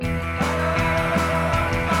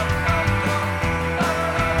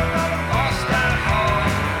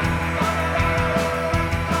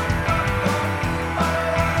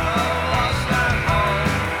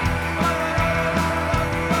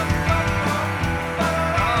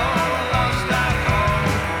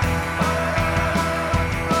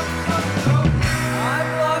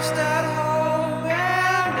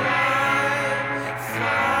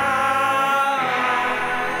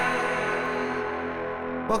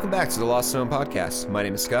welcome back to the Lost Zone podcast. My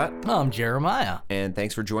name is Scott, I'm Jeremiah. and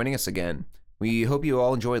thanks for joining us again. We hope you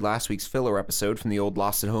all enjoyed last week's filler episode from the old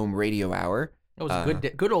Lost at Home radio hour. It was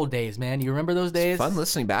good old days, man. You remember those days? Fun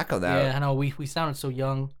listening back on that. Yeah, I know. We sounded so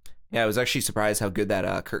young. Yeah, I was actually surprised how good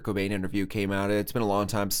that Kurt Cobain interview came out. It's been a long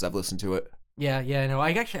time since I've listened to it. Yeah, I know.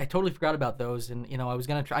 I totally forgot about those, and I was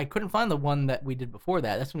gonna try. I couldn't find the one that we did before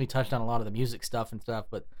that. That's when we touched on a lot of the music stuff and stuff.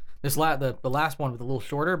 But this the last one was a little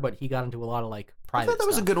shorter, but he got into a lot of like private. I thought that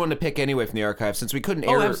was a good one to pick anyway from the archive since we couldn't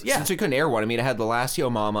air. Since we couldn't air one. I mean, it had the last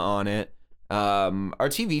Yo Mama on it. Our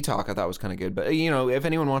TV talk I thought was kind of good, but if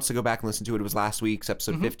anyone wants to go back and listen to it, it was last week's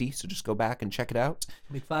episode 50, so just go back and check it out.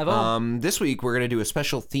 Big 5-0. This week we're gonna do a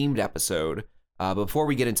special themed episode. But before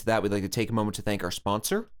we get into that, we'd like to take a moment to thank our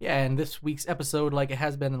sponsor. Yeah, and this week's episode, like it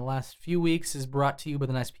has been in the last few weeks, is brought to you by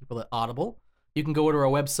the nice people at Audible. You can go to our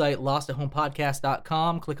website,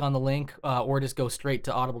 lostathomepodcast.com, click on the link, or just go straight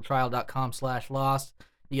to audibletrial.com/lost.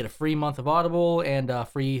 You get a free month of Audible and a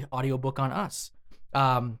free audiobook on us.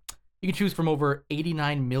 You can choose from over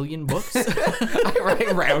 89 million books.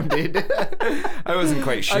 I rounded. I wasn't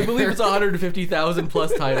quite sure. I believe it's 150,000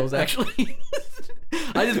 plus titles, actually.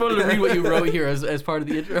 I just wanted to read what you wrote here as part of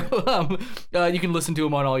the intro. You can listen to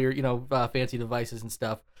them on all your fancy devices and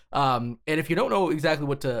stuff. And if you don't know exactly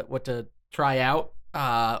what to try out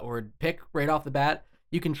or pick right off the bat,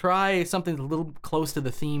 you can try something a little close to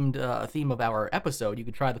the theme of our episode. You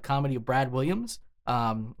can try the comedy of Brad Williams.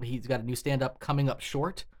 He's got a new stand-up coming up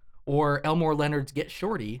short. Or Elmore Leonard's Get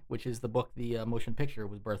Shorty, which is the book the motion picture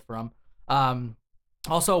was birthed from.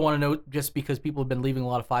 Also, I want to note, just because people have been leaving a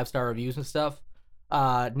lot of 5-star reviews and stuff,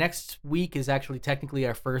 next week is actually technically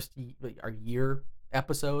our year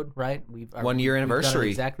episode, right? 1 year anniversary.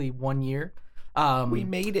 Exactly 1 year. We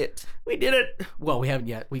made it. We did it. Well, we haven't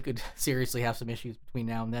yet. We could seriously have some issues between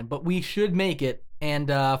now and then, but we should make it. And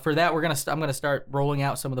for that, I'm gonna start rolling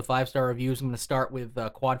out some of the 5-star reviews. I'm gonna start with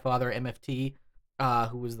Quadfather MFT.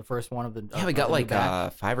 Who was the first one of the... we got like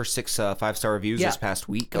 5 or 6 5-star reviews this past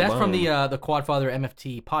week alone. That's from the Quadfather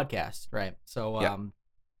MFT podcast, right? So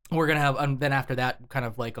we're going to have, then after that, kind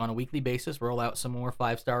of like on a weekly basis, roll out some more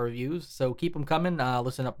 5-star reviews. So keep them coming.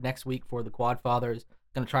 Listen up next week for the Quadfathers.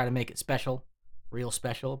 Going to try to make it special, real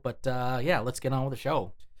special. But let's get on with the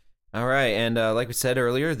show. All right, and like we said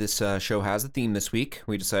earlier, this show has a theme this week.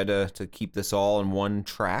 We decided to keep this all in one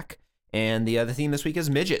track. And the other theme this week is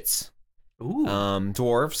midgets. Ooh.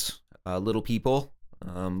 Dwarves, little people,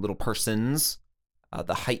 little persons,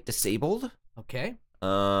 the height disabled. Okay.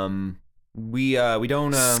 We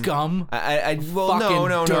don't scum.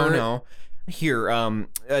 No. Here,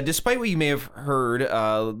 despite what you may have heard,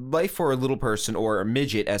 life for a little person, or a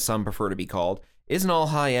midget as some prefer to be called, isn't all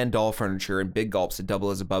high-end doll furniture and big gulps that double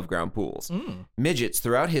as above-ground pools. Midgets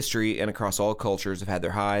throughout history and across all cultures have had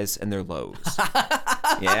their highs and their lows.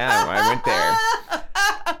 Yeah, I went there.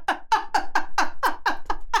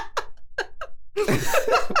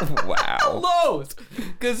 Wow. Lows,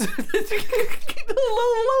 because the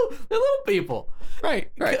little people. Right.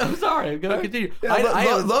 I'm sorry. I'm gonna continue.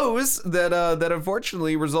 Lows that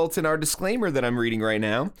unfortunately results in our disclaimer that I'm reading right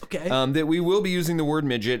now. Okay. That we will be using the word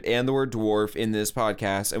midget and the word dwarf in this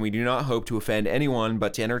podcast, and we do not hope to offend anyone,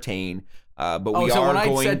 but to entertain. But we so are when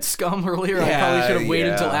going... I said scum earlier, I probably should have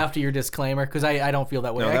waited until after your disclaimer, because I don't feel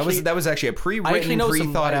that way. No, that was actually a pre-written,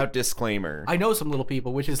 pre-thought-out disclaimer. I know some little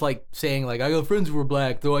people, which is like saying, like, I got friends who were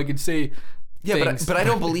black, though I can say things. but I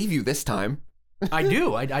don't believe you this time. I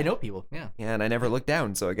do. I know people, yeah. Yeah, and I never look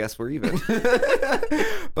down, so I guess we're even.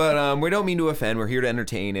 But we don't mean to offend. We're here to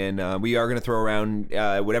entertain, and we are going to throw around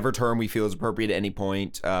whatever term we feel is appropriate at any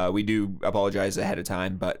point. We do apologize ahead of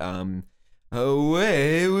time, but...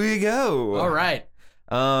 away we go. All right.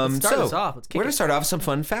 Let's start us off. We're going to start off with some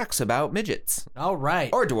fun facts about midgets. All right.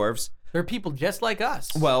 Or dwarves. They're people just like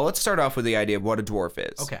us. Well, let's start off with the idea of what a dwarf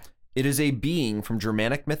is. Okay. It is a being from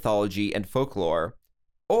Germanic mythology and folklore,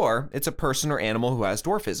 or it's a person or animal who has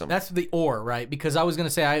dwarfism. That's the or, right? Because I was going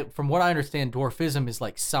to say, from what I understand, dwarfism is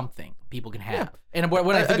like something people can have. Yeah. And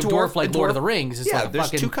when I think of dwarf, like Lord of the Rings, it's like there's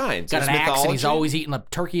fucking... two kinds. Got there's an axe mythology. and he's always eating a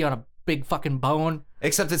turkey on a big fucking bone.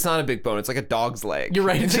 Except it's not a big bone. It's like a dog's leg. You're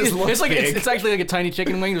right. It's actually like a tiny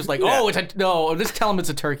chicken wing. Just like, yeah. Just tell him it's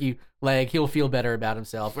a turkey leg. He'll feel better about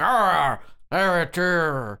himself.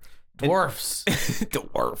 Dwarfs.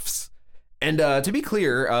 Dwarfs. And to be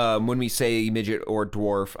clear, when we say midget or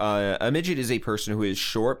dwarf, a midget is a person who is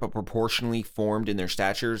short but proportionally formed in their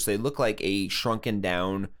statures. They look like a shrunken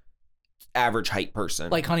down average height person.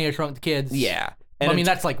 Like Honey, I Shrunk the Kids. Yeah. And I mean,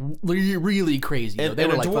 that's like really crazy. Though. They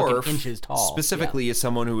were like dwarf, fucking inches tall. Specifically, is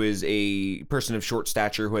someone who is a person of short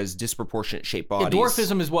stature who has disproportionate shaped bodies. Yeah,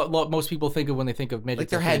 dwarfism is what most people think of when they think of midgets. Like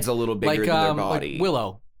their head's a little bigger than their body. Like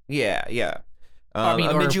Willow. Yeah, yeah. I mean,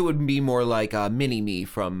 a or- midget would be more like Mini-Me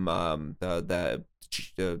from the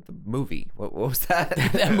movie. What was that?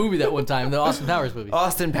 That movie that one time, the Austin Powers movie.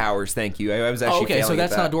 Austin Powers, thank you. I was actually Oh, okay, so failing at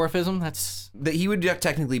that's that. not dwarfism. That's He would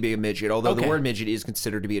technically be a midget, although the Okay. word midget is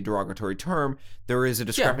considered to be a derogatory term. There is a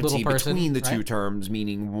discrepancy little person, between the two right? terms,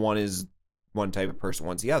 meaning one is one type of person,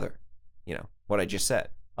 one's the other. You know, what I just said.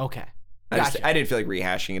 okay. I Gotcha. didn't feel like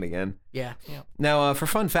rehashing it again. Yeah. Yeah. Now, for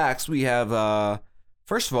fun facts, we have,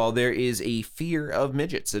 first of all, there is a fear of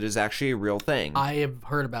midgets. It is actually a real thing. I have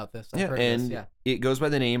heard about this. I've Yeah, heard and this. Yeah. it goes by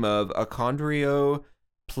the name of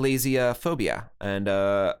achondroplasia phobia. And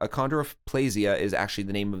achondroplasia is actually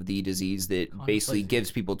the name of the disease that basically Achondroplasia.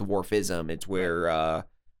 gives people dwarfism. It's where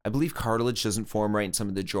I believe cartilage doesn't form right in some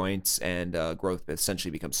of the joints, and growth essentially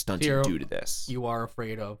becomes stunted You're- due to this. You are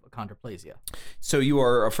afraid of achondroplasia. So you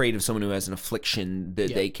are afraid of someone who has an affliction that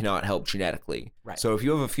Yeah. they cannot help genetically. Right. So if you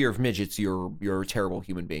have a fear of midgets, you're a terrible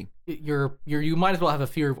human being. You might as well have a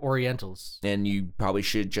fear of Orientals. And you probably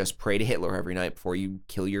should just pray to Hitler every night before you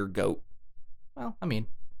kill your goat. Well, I mean,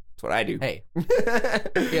 That's what I do. hey,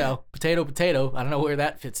 you know, potato, potato. I don't know where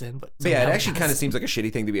that fits in, but But yeah, it somehow actually does. kind of seems like a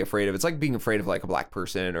shitty thing to be afraid of. It's like being afraid of like a black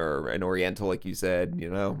person or an Oriental, like you said. You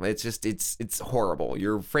know, it's just it's horrible.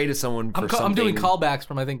 You're afraid of someone for something. I'm doing callbacks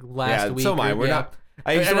from I think last Yeah, week. so am I. We're yeah. not.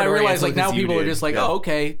 I used the And word I realize Oriental like now because you people are did. just like, Yeah. oh,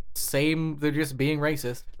 okay, same. They're just being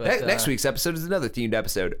racist. But, Next week's episode is another themed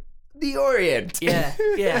episode. The Orient. Yeah,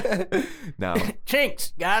 yeah. No.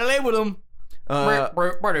 Chinks, gotta live with them.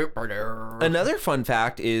 Another fun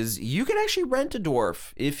fact is you can actually rent a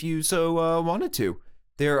dwarf if you so wanted to.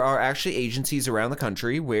 There are actually agencies around the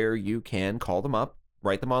country where you can call them up,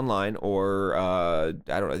 write them online, or I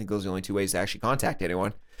don't know, I think those are the only two ways to actually contact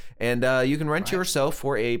anyone. And you can rent Right. yourself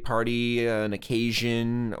for a party, an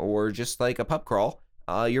occasion, or just like a pub crawl,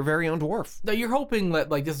 your very own dwarf. Now you're hoping that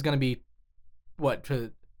like this is gonna be what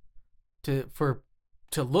to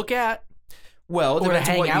look at. Well, it Or to depends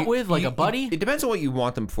on hang what out with, like a buddy? It depends on what you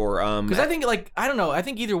want them for. Because I think, like, I don't know. I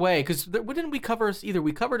think either way, because didn't we cover either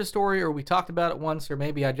we covered a story or we talked about it once, or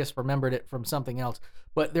maybe I just remembered it from something else.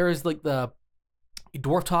 But there is like the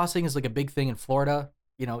dwarf tossing is like a big thing in Florida.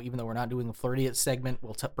 You know, even though we're not doing a Flirty segment,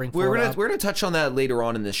 we'll bring Florida up. we're gonna touch on that later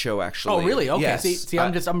on in this show. Actually. Oh, really? Okay. Yes. See,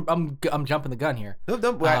 I'm jumping the gun here. No,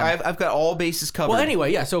 I've got all bases covered. Well,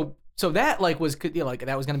 anyway, yeah. So that like was like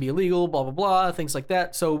that was going to be illegal, blah blah blah, things like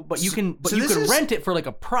that. So, but you can so this is- rent it for like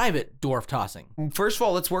a private dwarf tossing. First of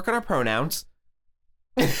all, let's work on our pronouns.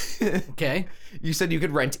 Okay. You said you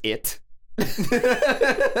could rent it.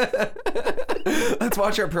 Let's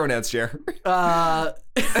watch our pronouns, Jer.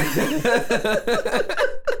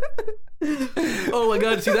 Oh my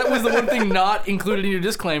god, see that was the one thing not included in your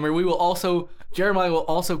disclaimer. Jeremiah will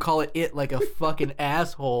also call it like a fucking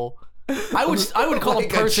asshole. I would call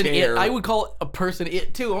Like a person a chair. it. I would call a person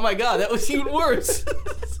it too. Oh my god, that was even worse.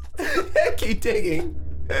 Keep digging.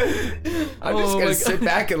 I'm just Oh gonna my sit God.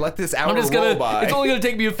 back and let this hour I'm just roll gonna. by. It's only gonna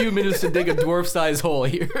take me a few minutes to dig a dwarf-sized hole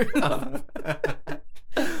here.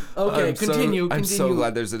 Okay, continue. I'm so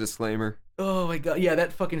glad there's a disclaimer. Oh my god, yeah,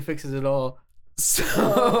 that fucking fixes it all.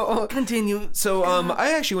 So, Continue.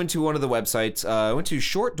 I actually went to one of the websites. I went to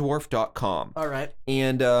shortdwarf.com. All right.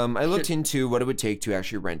 And I looked into what it would take to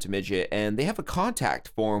actually rent a midget, and they have a contact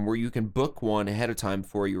form where you can book one ahead of time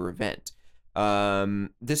for your event.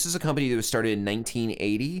 This is a company that was started in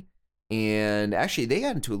 1980, and actually they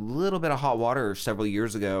got into a little bit of hot water several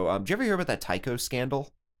years ago. Did you ever hear about that Tyco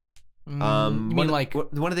scandal? You mean like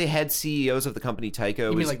one of the head CEOs of the company Tyco? you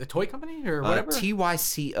mean was, like the toy company or whatever?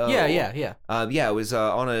 TYCO. Yeah. Yeah, it was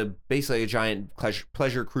on basically a giant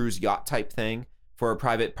pleasure cruise yacht type thing for a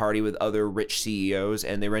private party with other rich CEOs,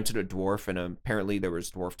 and they rented a dwarf, and apparently there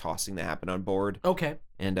was dwarf tossing that happened on board. Okay.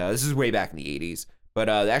 And this is way back in the 80s. But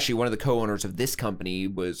actually, one of the co-owners of this company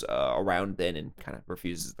was around then and kind of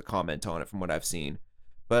refuses to comment on it from what I've seen.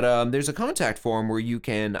 But there's a contact form where you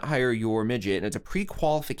can hire your midget, and it's a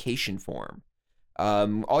pre-qualification form.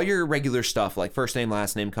 All your regular stuff like first name,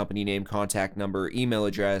 last name, company name, contact number, email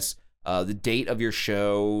address, the date of your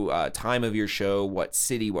show, time of your show, what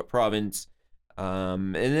city, what province.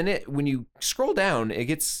 And then when you scroll down, it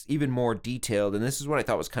gets even more detailed. And this is what I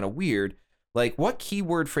thought was kind of weird. Like, what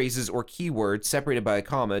keyword phrases or keywords separated by a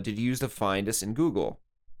comma did you use to find us in Google?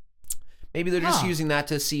 Maybe they're just using that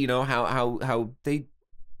to see, how they,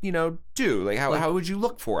 do. Like, how would you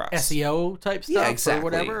look for us? SEO type stuff Yeah, exactly. or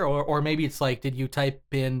whatever. Or maybe it's like, did you type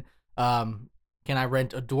in, can I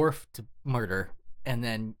rent a dwarf to murder? And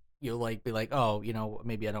then you'll like be like, oh,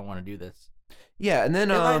 maybe I don't want to do this. Yeah, and then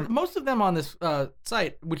most of them on this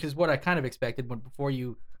site, which is what I kind of expected before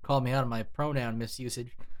you called me out on my pronoun misusage.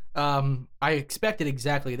 I expected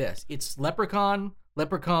exactly this. It's leprechaun,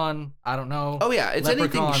 Leprechaun, I don't know. Oh yeah, it's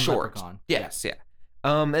anything Leprechaun, short. Leprechaun. Yes, yeah.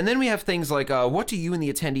 And then we have things like, what do you and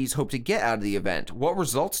the attendees hope to get out of the event? What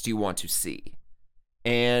results do you want to see?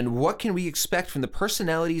 And what can we expect from the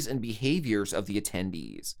personalities and behaviors of the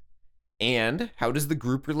attendees? And how does the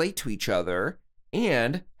group relate to each other?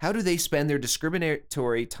 And how do they spend their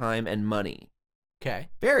discriminatory time and money? Okay.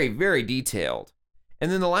 Very, very detailed.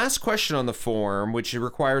 And then the last question on the form, which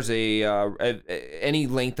requires any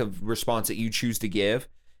length of response that you choose to give,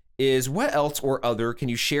 is what else or other can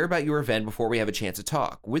you share about your event before we have a chance to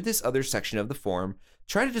talk? With this other section of the form,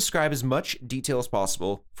 try to describe as much detail as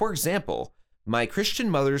possible. For example, my Christian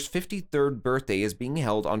mother's 53rd birthday is being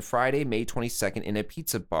held on Friday, May 22nd in a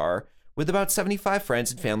pizza bar with about 75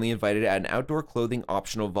 friends and family invited at an outdoor clothing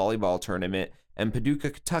optional volleyball tournament in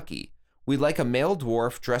Paducah, Kentucky. We'd like a male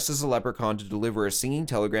dwarf dressed as a leprechaun to deliver a singing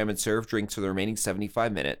telegram and serve drinks for the remaining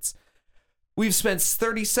 75 minutes. We've spent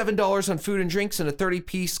 $37 on food and drinks and a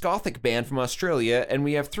 30-piece Gothic band from Australia, and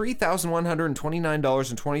we have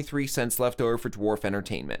 $3,129.23 left over for dwarf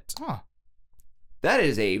entertainment. Huh. That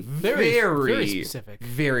is a very specific.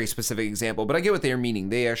 Very specific example, but I get what they're meaning.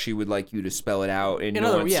 They actually would like you to spell it out in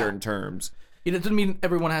certain terms. It doesn't mean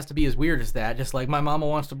everyone has to be as weird as that. Just like my mama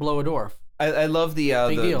wants to blow a dwarf. I love the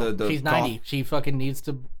big deal. She's 90. She fucking needs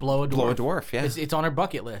to blow a dwarf. Blow a dwarf, yeah. It's on her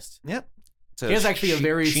bucket list. Yep. So she has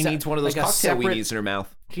actually she needs one of those cocktail weenies in her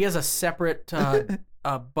mouth. She has a separate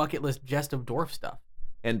bucket list just of dwarf stuff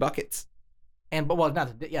and buckets. It's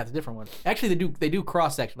a different one. Actually, they do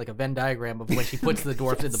cross section like a Venn diagram of when she puts the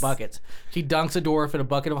dwarfs in the buckets. She dunks a dwarf in a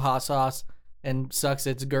bucket of hot sauce and sucks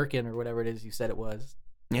its gherkin or whatever it is you said it was.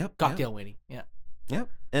 Yep. Cocktail weenie. Yeah. Yep.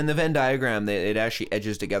 And the Venn diagram, it actually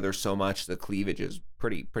edges together so much. The cleavage is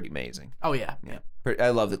pretty yeah. Oh yeah.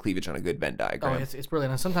 I love the cleavage on a good Venn diagram. Oh, it's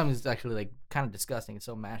brilliant. And sometimes it's actually like kind of disgusting. It's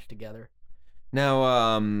so mashed together.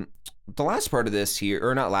 Now, the last part of this here,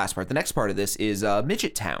 or not last part, the next part of this is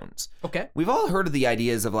midget towns. Okay. We've all heard of the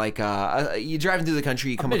ideas of like, you driving through the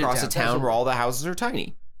country, you come across a town where all the houses are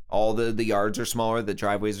tiny. All the yards are smaller, the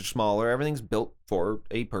driveways are smaller, everything's built for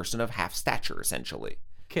a person of half stature, essentially.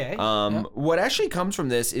 Okay. What actually comes from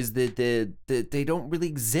this is that they don't really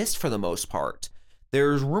exist for the most part.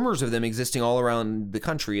 There's rumors of them existing all around the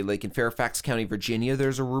country, like in Fairfax County, Virginia,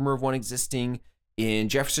 there's a rumor of one existing. In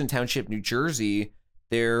Jefferson Township, New Jersey,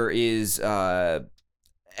 there is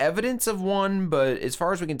evidence of one, but as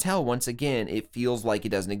far as we can tell, once again, it feels like it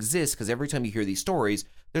doesn't exist because every time you hear these stories,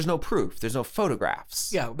 there's no proof, there's no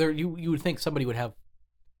photographs. Yeah, you would think somebody would have.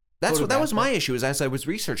 That was my issue. Is as I was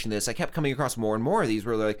researching this, I kept coming across more and more of these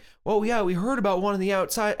where they're like, "Well, yeah, we heard about one on the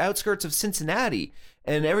outskirts of Cincinnati,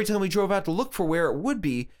 and every time we drove out to look for where it would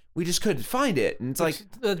be, we just couldn't find it." And it's like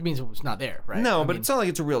that means it was not there, right? No, but it's not like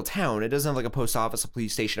it's a real town. It doesn't have like a post office, a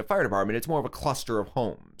police station, a fire department. It's more of a cluster of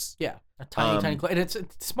homes. Yeah, a tiny, and it's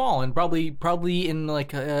small and probably in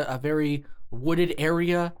like a very wooded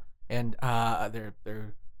area, and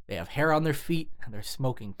they have hair on their feet and they're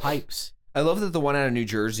smoking pipes. I love that the one out of New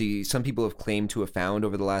Jersey, some people have claimed to have found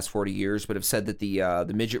over the last 40 years, but have said that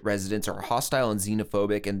the midget residents are hostile and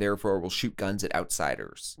xenophobic and therefore will shoot guns at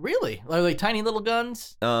outsiders. Really? Are they tiny little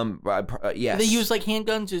guns? Yes. Do they use like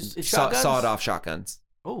handguns as shotguns? Sawed-off shotguns.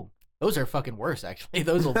 Oh, those are fucking worse, actually.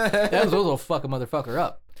 Those will fuck a motherfucker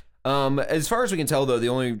up. As far as we can tell, though, the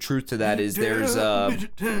only truth to that is there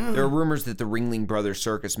are rumors that the Ringling Brothers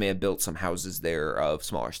Circus may have built some houses there of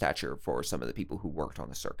smaller stature for some of the people who worked on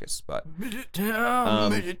the circus. But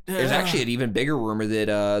there's actually an even bigger rumor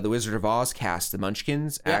that the Wizard of Oz cast, the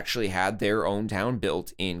Munchkins, actually had their own town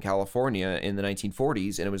built in California in the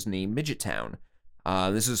 1940s, and it was named Midget Town.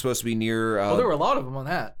 This is supposed to be near... there were a lot of them on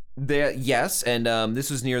that. Yes, and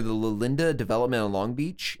this was near the La Linda development on Long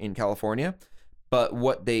Beach in California. But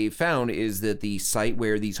what they found is that the site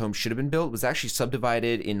where these homes should have been built was actually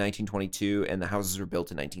subdivided in 1922, and the houses were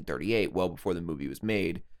built in 1938, well before the movie was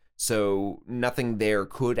made. So nothing there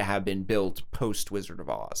could have been built post Wizard of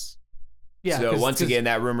Oz. Yeah. So once again,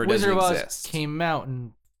 that rumor doesn't exist. Wizard of Oz came out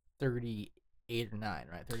in 38 or 9,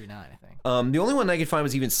 right? 39, I think. The only one I could find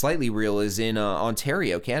was even slightly real is in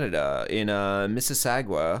Ontario, Canada, in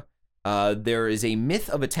Mississauga. There is a myth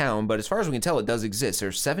of a town, but as far as we can tell, it does exist.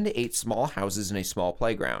 There's 7 to 8 small houses and a small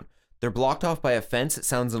playground. They're blocked off by a fence that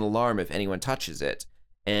sounds an alarm if anyone touches it.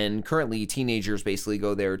 And currently, teenagers basically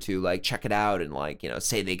go there to like check it out and like,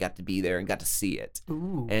 say they got to be there and got to see it.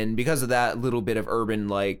 Ooh. And because of that little bit of urban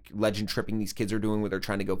like legend tripping these kids are doing where they're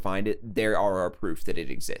trying to go find it, there are proof that it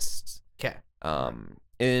exists. Okay.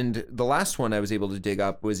 And the last one I was able to dig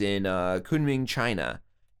up was in Kunming, China.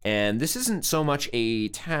 And this isn't so much a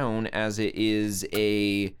town as it is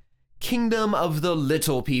a kingdom of the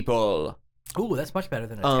little people. Ooh, that's much better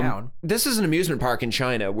than a town. This is an amusement park in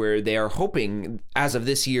China where they are hoping, as of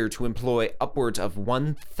this year, to employ upwards of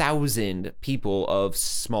 1,000 people of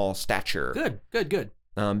small stature. Good.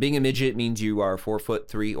 Being a midget means you are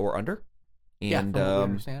 4'3" or under. And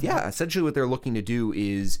essentially what they're looking to do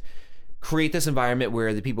is create this environment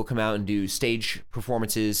where the people come out and do stage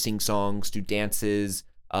performances, sing songs, do dances,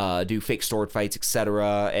 do fake sword fights,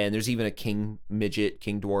 etc. And there's even a king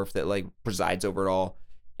dwarf that like presides over it all.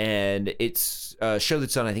 And it's a show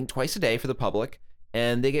that's done, I think, twice a day for the public,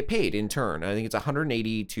 and they get paid in turn. I think it's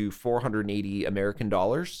 180 to 480 American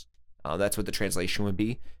dollars. That's what the translation would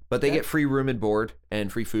be. But they get free room and board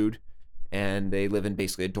and free food, and they live in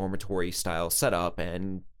basically a dormitory style setup.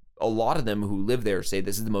 And a lot of them who live there say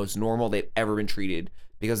this is the most normal they've ever been treated,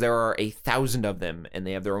 because there are 1,000 of them, and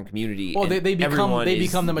they have their own community. Well, they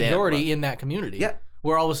become the majority in that community. Yeah.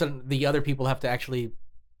 Where all of a sudden the other people have to actually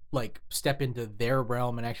like step into their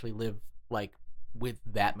realm and actually live like with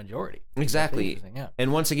that majority. Exactly. Yeah.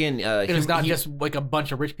 And once again, it's not just like a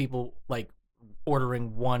bunch of rich people like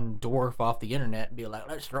ordering one dwarf off the internet and be like,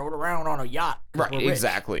 let's throw it around on a yacht. Right.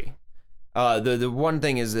 Exactly. The one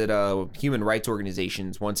thing is that human rights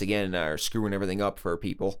organizations once again are screwing everything up for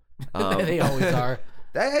people. They always are.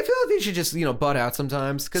 I feel like they should just, butt out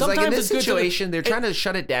sometimes, because like in this situation, they're trying to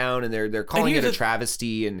shut it down, and they're calling it a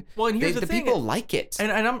travesty, and the people like it.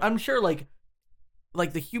 And I'm sure like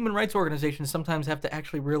the human rights organizations sometimes have to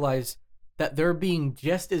actually realize that they're being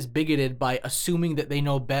just as bigoted by assuming that they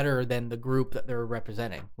know better than the group that they're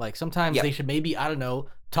representing. Like sometimes they should maybe, I don't know,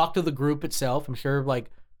 talk to the group itself. I'm sure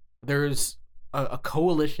like there's a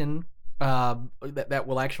coalition that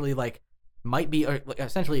will actually like might be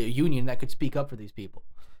essentially a union that could speak up for these people,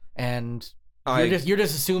 and you're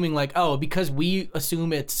just assuming like, oh, because we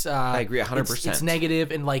assume it's I agree 100%. It's negative,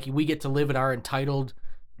 and like we get to live in our entitled,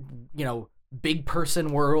 big person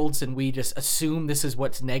worlds, and we just assume this is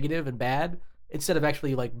what's negative and bad, instead of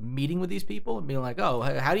actually like meeting with these people and being like, oh,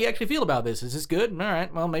 how do you actually feel about this? Is this good? All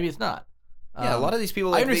right, well, maybe it's not. Yeah, a lot of these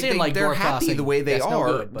people, I understand, they're happy the way they are.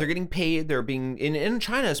 No good, they're getting paid. They're being in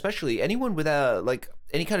China, especially anyone with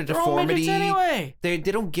any kind of deformity. Anyway. They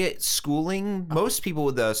don't get schooling. Most people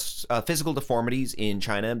with physical deformities in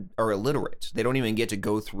China are illiterate. They don't even get to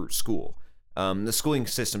go through school. The schooling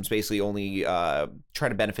systems basically only try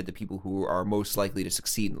to benefit the people who are most likely to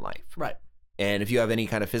succeed in life. Right. And if you have any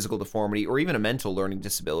kind of physical deformity or even a mental learning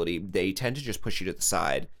disability, they tend to just push you to the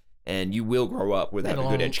side. And you will grow up without a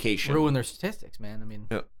good education. Ruin their statistics, man. I mean,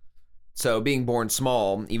 so being born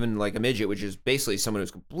small, even like a midget, which is basically someone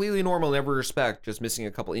who's completely normal in every respect, just missing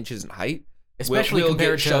a couple inches in height, especially will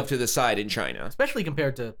compared get shoved to the side in China. Especially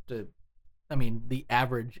compared to I mean, the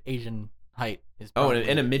average Asian height is. Probably...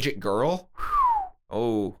 and a midget girl.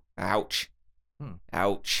 Oh, ouch,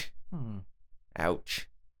 ouch, ouch.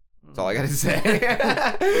 That's all I gotta say.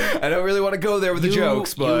 I don't really want to go there with the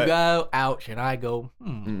jokes, but you go ouch and I go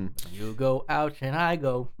You go ouch and I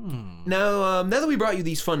go Now that we brought you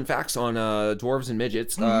these fun facts on dwarves and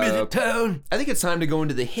midgets, Midget Town, I think it's time to go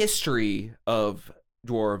into the history of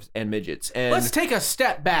dwarves and midgets. And let's take a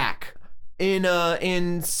step back. In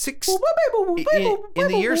the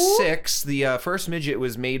year 6, the first midget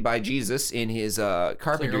was made by Jesus in his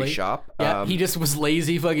carpentry shop. Yeah, he just was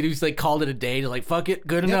lazy. Fucking, he just like called it a day. To like, fuck it,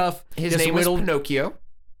 good enough. His name was Pinocchio.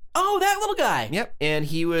 Oh, that little guy. Yep, and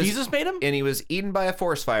Jesus made him, and he was eaten by a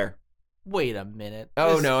forest fire. Wait a minute.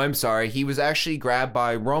 Oh no, I'm sorry. He was actually grabbed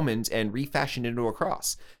by Romans and refashioned into a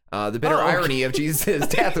cross. The bitter irony of Jesus'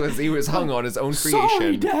 death was he was hung on his own creation.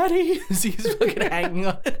 Sorry, Daddy. He's fucking hanging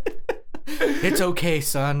on it. It's okay,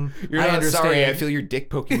 son. You're not sorry. I feel your dick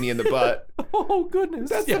poking me in the butt. Oh goodness,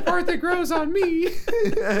 that's the part that grows on me.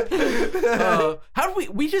 How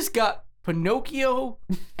do we just got Pinocchio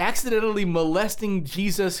accidentally molesting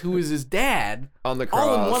Jesus, who is his dad, on the cross,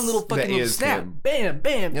 all in one little fucking little snap. Him. Bam,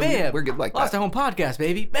 bam, bam. We're good like Lost that. Our Home podcast,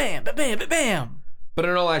 baby. Bam, bam, bam, bam. But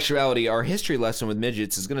in all actuality, our history lesson with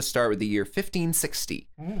midgets is going to start with the year 1560.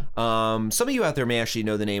 Some of you out there may actually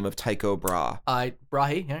know the name of Tycho Brahe.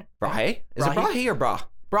 Brahe, yeah. Brahe? Is it Brahe or Bra?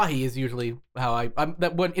 Brahe is usually how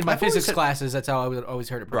in my physics classes, that's how I would always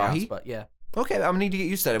heard it pronounced. But yeah. Okay, I'm gonna need to get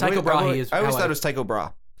used to that. Tycho Brahe is. I always thought it was Tycho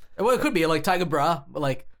Brahe. Well, it could be like Tycho Brahe,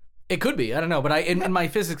 like it could be. I don't know, but in my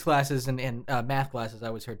physics classes and math classes, I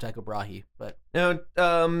always heard Tycho Brahe. But no,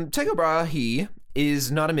 Tycho Brahe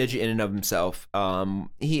is not a midget in and of himself.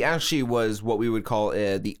 He actually was what we would call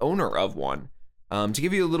the owner of one. To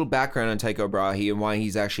give you a little background on Tycho Brahe and why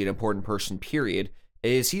he's actually an important person, period,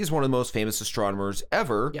 is he is one of the most famous astronomers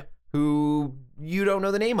ever who you don't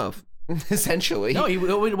know the name of. essentially. No, he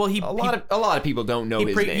a lot of people don't know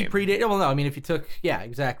his name. He predated. Well, no, I mean, if you took, yeah,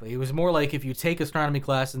 exactly. It was more like if you take astronomy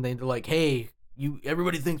class and they're like, hey,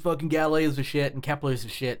 everybody thinks fucking Galileo's a shit and Kepler's a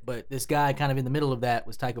shit, but this guy kind of in the middle of that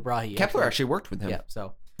was Tycho Brahe. Kepler actually worked with him. Yeah,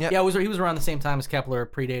 so he was around the same time as Kepler,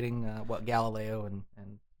 predating Galileo and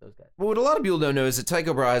those guys. Well, what a lot of people don't know is that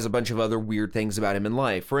Tycho Brahe has a bunch of other weird things about him in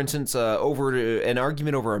life. For instance, over an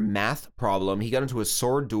argument over a math problem, he got into a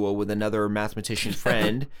sword duel with another mathematician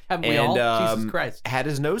friend, Haven't we all? Jesus Christ. Had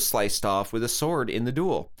his nose sliced off with a sword in the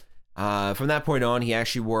duel. From that point on, he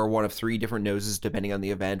actually wore one of 3 different noses depending on the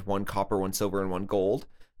event: 1 copper, 1 silver, and 1 gold.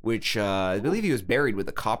 Which I believe he was buried with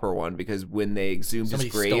the copper one, because when they exhumed his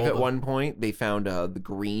grave at one point, they found the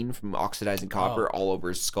green from oxidizing copper all over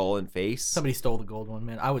his skull and face. Somebody stole the gold one,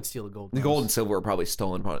 man. I would steal the gold one. The gold and silver were probably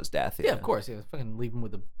stolen upon his death. Yeah, of course. Yeah, fucking leave him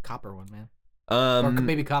with the copper one, man. Or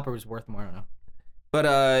maybe copper was worth more. I don't know.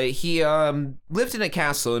 But he lived in a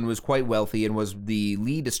castle and was quite wealthy and was the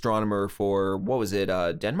lead astronomer for, what was it,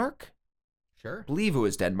 Denmark? Sure. I believe it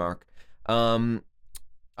was Denmark.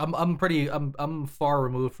 I'm far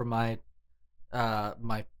removed from my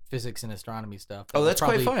my physics and astronomy stuff. Oh, that's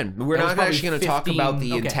quite fun. We're not actually going to talk about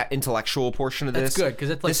the intellectual portion of this. That's good, because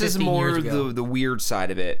it's like this is more the weird side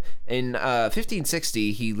of it. In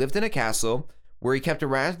 1560, he lived in a castle where he kept a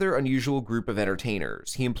rather unusual group of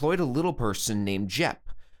entertainers. He employed a little person named Jep,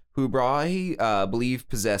 who Brahe believed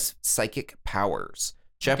possessed psychic powers.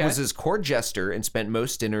 Jep was his court jester and spent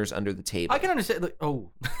most dinners under the table. I can understand.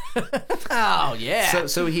 Oh yeah.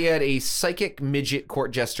 So he had a psychic midget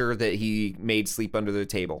court jester that he made sleep under the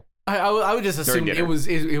table. I would just assume it was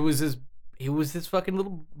his fucking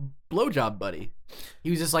little blowjob buddy.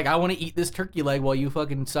 He was just like, I want to eat this turkey leg while you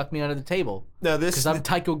fucking suck me under the table. No, because I'm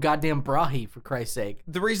Tycho goddamn Brahe, for Christ's sake.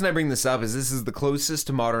 The reason I bring this up is this is the closest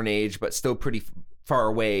to modern age, but still pretty far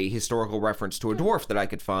away historical reference to a dwarf that I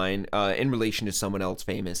could find in relation to someone else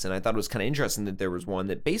famous. And I thought it was kind of interesting that there was one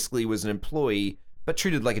that basically was an employee but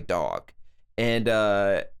treated like a dog. And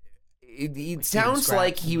it sounds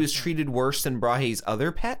like he was treated worse than Brahe's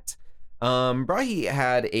other pet. Brahe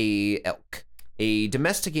had a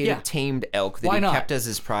domesticated, tamed elk that he kept as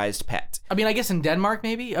his prized pet. I mean, I guess in Denmark,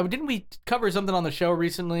 maybe? Didn't we cover something on the show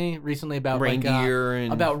recently about reindeer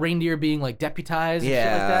about reindeer being like deputized and shit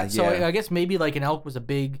like that? So I guess maybe like an elk was a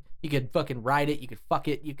big, you could fucking ride it, you could fuck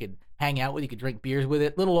it, you could hang out with it, you could drink beers with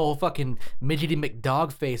it. Little old fucking midgety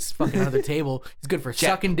McDog face fucking under the table. It's good for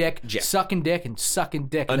sucking dick, and sucking dick.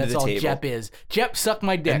 And that's all table. Jep is. Jep, suck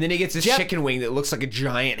my dick. And then he gets his chicken wing that looks like a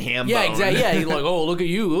giant ham bone. Yeah, exactly. Yeah, he's like, oh, look at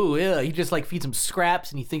you. Oh, yeah. He just like feeds him scraps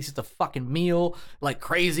and he thinks it's a fucking meal like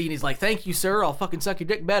crazy. And he's like, thank you, sir. I'll fucking suck your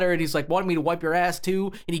dick better. And he's like, wanting me to wipe your ass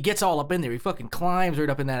too. And he gets all up in there. He fucking climbs right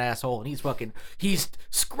up in that asshole. And he's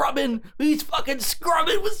scrubbing. He's fucking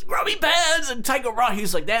scrubbing with scrubby pads. And Tycho Brahe,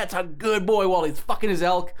 he's like, that's a good boy, while he's fucking his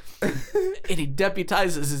elk. And he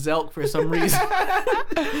deputizes his elk for some reason.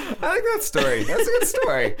 I like that story. That's a good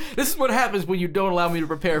story. This is what happens when you don't allow me to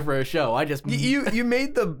prepare for a show. I just you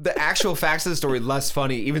made the actual facts of the story less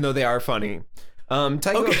funny, even though they are funny. Tycho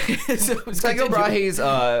Brahe's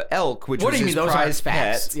elk, which was his prized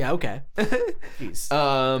pet. Yeah, okay.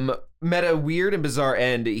 Jeez. Met a weird and bizarre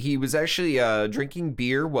end. He was actually drinking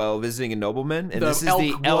beer while visiting a nobleman, and this is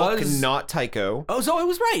the elk, not Tycho. Oh, so it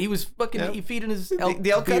was right. He was fucking feeding his elk. The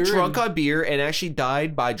elk got drunk on beer and actually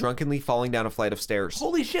died by drunkenly falling down a flight of stairs.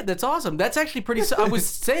 Holy shit, that's awesome. That's actually pretty. I was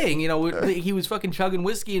saying, he was fucking chugging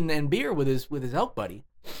whiskey and beer with his elk buddy.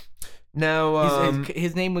 Now,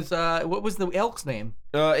 his name was what was the elk's name?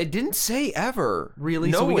 It didn't say ever. Really?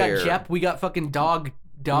 Nowhere. So we got Jep. We got fucking dog.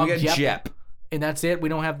 We got Jep. And that's it. We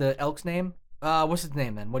don't have the elk's name. What's his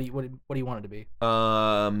name then? What do you want it to be?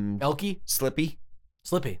 Elky? Slippy.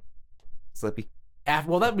 Slippy.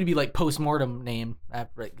 Well, that would be like post-mortem name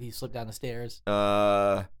after he slipped down the stairs.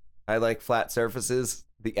 I like flat surfaces.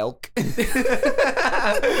 The elk.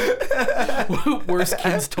 Worst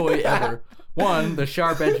kid's toy ever. One, the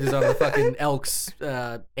sharp edges on the fucking elk's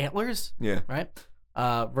antlers. Yeah. Right.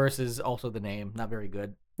 Versus also the name. Not very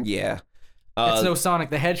good. Yeah. It's no Sonic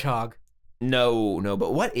the Hedgehog. No,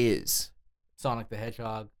 but what is Sonic the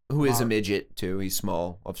Hedgehog? Who is a midget too? He's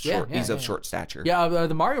small, he's of short stature. Yeah,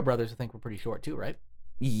 the Mario Brothers I think were pretty short too, right?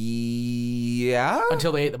 Yeah.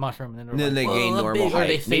 Until they ate the mushroom, and then they gained normal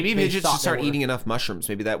height. Maybe midgets should start eating enough mushrooms.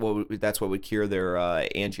 Maybe that's what would cure their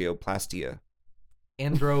angioplastia.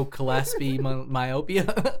 Androcalaspi myopia.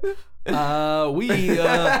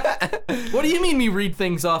 What do you mean we read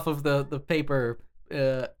things off of the paper?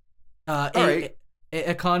 All right.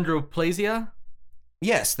 Achondroplasia?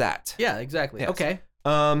 Yes, that. Yeah, exactly. Yes. Okay.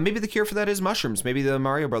 Maybe the cure for that is mushrooms. Maybe the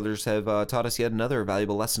Mario Brothers have taught us yet another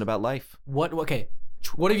valuable lesson about life. What? Okay.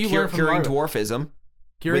 What have you learned from curing Marvel? dwarfism.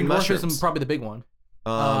 Curing with dwarfism, mushrooms. probably the big one.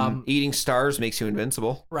 Eating stars makes you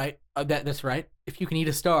invincible. Right. That's right. If you can eat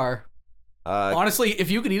a star, Uh, honestly, if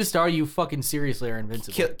you can eat a star, you fucking seriously are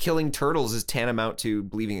invincible. killing turtles is tantamount to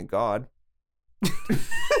believing in God.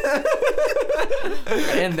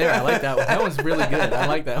 And there, I like that one. That one's really good. I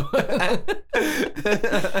like that one.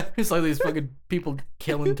 It's like these fucking people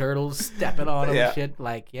killing turtles, stepping on them and shit.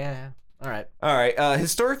 Like, yeah. All right. All right.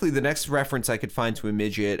 Historically, the next reference I could find to a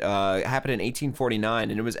midget happened in 1849,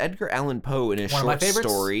 and it was Edgar Allan Poe in a One of my short favorites?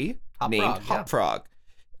 story Hop named Frog, yeah. Hop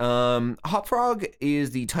Frog. Hop Frog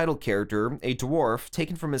is the title character, a dwarf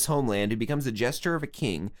taken from his homeland who becomes the jester of a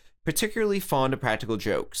king, particularly fond of practical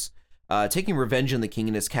jokes. Taking revenge on the king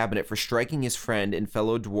and his cabinet for striking his friend and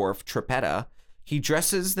fellow dwarf Trippetta, he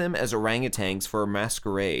dresses them as orangutans for a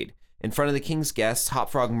masquerade. In front of the king's guests, Hop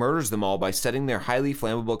Frog murders them all by setting their highly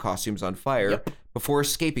flammable costumes on fire before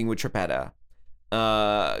escaping with Trippetta.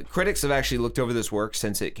 Critics have actually looked over this work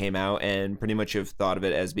since it came out and pretty much have thought of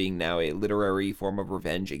it as being now a literary form of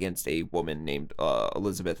revenge against a woman named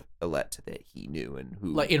Elizabeth Ellet that he knew and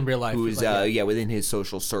who, like in real life, who is like, within his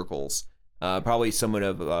social circles, probably someone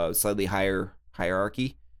of slightly higher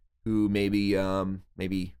hierarchy, who maybe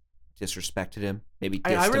disrespected him, maybe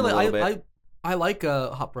dissed him a little bit. I like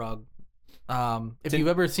Hop Frog. If you've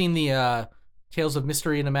ever seen the Tales of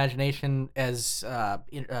Mystery and Imagination as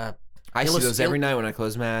I see those every night when I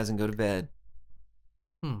close my eyes and go to bed.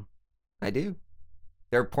 I do.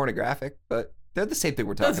 They're pornographic, but they're the same thing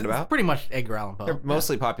we're talking about. Pretty much Edgar Allan Poe. They're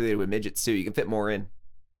mostly populated with midgets too. You can fit more in.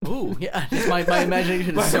 Ooh, yeah. Just my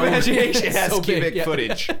imagination is My imagination has so cubic big,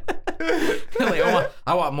 footage. Like,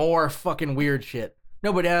 I want more fucking weird shit.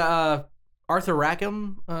 No, but Arthur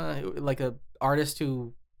Rackham, like a artist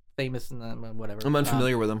who famous in the whatever. I'm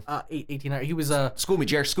unfamiliar with him. 1800. He was School me,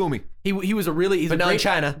 Jer. School me. He was a really But not in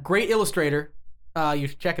China. great illustrator. You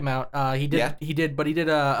should check him out. He did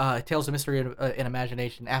Tales of Mystery and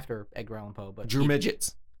Imagination after Edgar Allan Poe. But Drew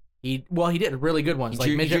midgets. He did really good ones, like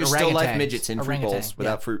He midget drew orangutans. still life midgets in fruit bowls Orangutan,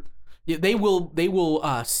 without fruit. Yeah, they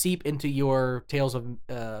will seep into your Tales of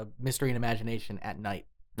Mystery and Imagination at night.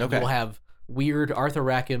 Okay. You'll have weird Arthur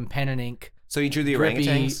Rackham pen and ink. So you drew the drippy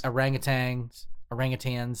orangutans?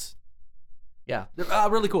 orangutans. Yeah, they're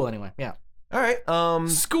really cool. Anyway, yeah. All right.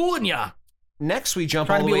 Schooling ya. Next, we jump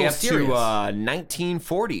Trying all to the be a way little up serious. to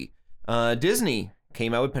 1940. Disney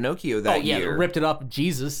came out with Pinocchio that year. Ripped it up.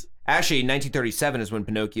 Jesus. Actually, 1937 is when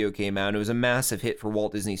Pinocchio came out. It was a massive hit for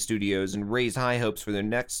Walt Disney Studios and raised high hopes for their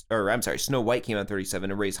next... Or, I'm sorry, Snow White came out in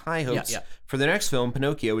 37 and raised high hopes for their next film,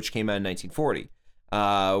 Pinocchio, which came out in 1940.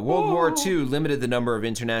 World War II limited the number of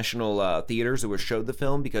international theaters that were showed the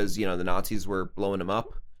film because, the Nazis were blowing them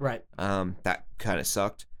up. Right. That kind of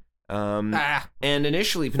sucked. And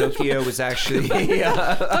initially, Pinocchio was actually...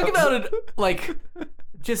 Talk about it like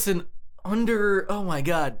just an under... Oh, my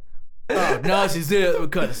God. Oh, Nazis did it.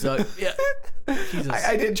 It kind of sucked. Yeah. Jesus.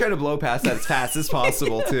 I did try to blow past that as fast as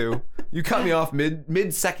possible, too. You cut me off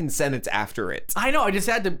mid-second sentence after it. I know. I just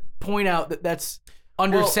had to point out that that's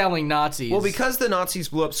underselling Nazis. Well, because the Nazis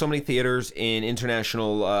blew up so many theaters in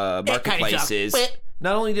international marketplaces,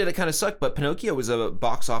 not only did it kind of suck, but Pinocchio was a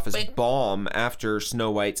box office bomb after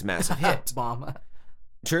Snow White's massive hit. Bomb.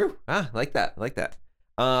 True. Like that.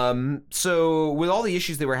 So with all the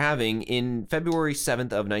issues they were having, in February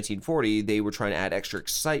 7th of 1940, they were trying to add extra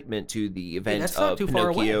excitement to the event of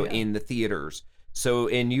Pinocchio in the theaters. So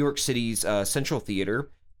in New York City's Central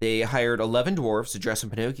Theater, they hired 11 dwarves to dress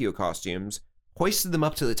in Pinocchio costumes, hoisted them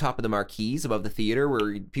up to the top of the marquees above the theater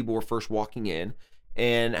where people were first walking in,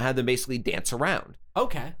 and had them basically dance around.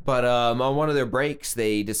 Okay. But on one of their breaks,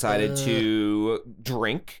 they decided to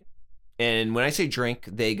drink. And when I say drink,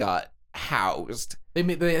 they got housed.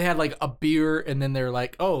 They had like a beer, and then they're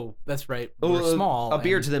like, "Oh, that's right, we're small." A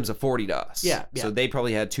beer to them is a 40 to us. Yeah. So they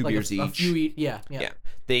probably had two like beers each. A few yeah.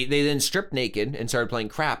 They then stripped naked and started playing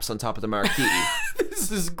craps on top of the marquee. This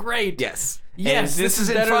is great. Yes. Yes. And this is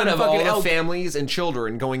in front of all the families and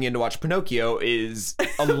children going in to watch Pinocchio. Is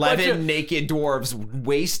 11 naked dwarves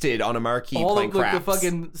wasted on a marquee playing craps. All of the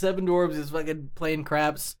fucking 7 dwarves is fucking playing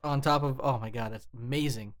craps on top of. Oh my God, that's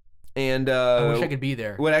amazing. And I wish I could be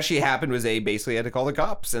there. What actually happened was they basically had to call the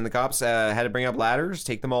cops, and the cops had to bring up ladders,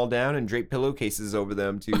 take them all down, and drape pillowcases over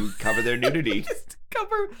them to cover their nudity. Just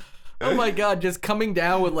cover. Oh my God! Just coming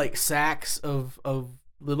down with like sacks of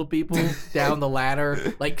little people down the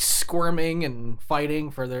ladder, like squirming and fighting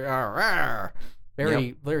for their.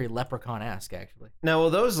 Very leprechaun-esque, actually. Now, while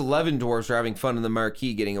those 11 dwarves were having fun in the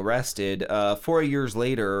marquee getting arrested, 4 years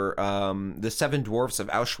later, the 7 dwarfs of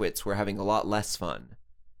Auschwitz were having a lot less fun.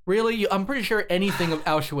 Really? I'm pretty sure anything of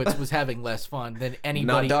Auschwitz was having less fun than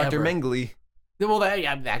anybody Not Dr. ever. Mengele. Well,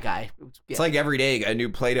 that guy. Yeah. It's like every day you got a new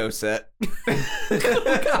Play-Doh set.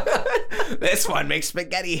 This one makes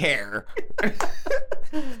spaghetti hair.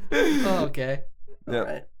 Oh, okay. All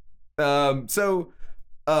right. So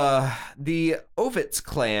the Ovitz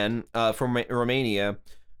clan from Romania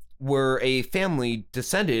were a family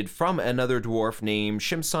descended from another dwarf named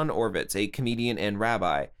Shimson Orvitz, a comedian and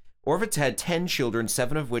rabbi. Orvitz had 10 children,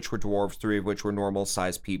 7 of which were dwarves, 3 of which were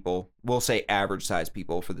normal-sized people. We'll say average-sized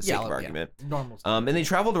people for the sake of argument. Yeah, normal. And they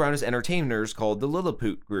traveled around as entertainers called the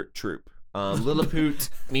Lilliput troupe. Lilliput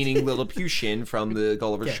meaning Lilliputian from the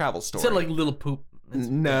Gulliver's Travel story. Instead of like Little Poop.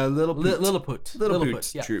 No, Lilliput.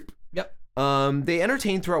 Lilliput. Yeah. Troupe. Yep. They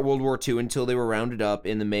entertained throughout World War II until they were rounded up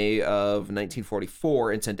in the May of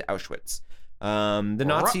 1944 and sent to Auschwitz. The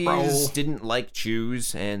Nazis didn't like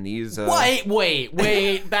Jews, and these...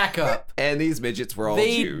 Wait, back up. And these midgets were all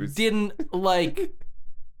Jews. They didn't like...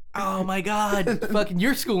 Oh my god, fucking,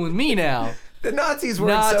 you're schooling me now. The Nazis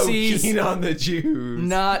weren't so keen on the Jews.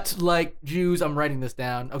 Not like Jews. I'm writing this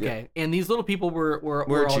down. Okay. Yeah. And these little people were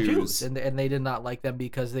all Jews. And they did not like them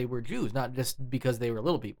because they were Jews, not just because they were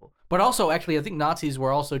little people. But also, actually, I think Nazis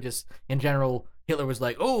were also just, in general, Hitler was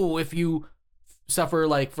like, oh, if you suffer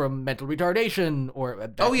like from mental retardation or...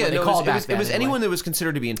 it was anyone that was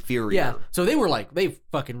considered to be inferior. Yeah. So they were like, they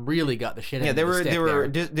fucking really got the shit out of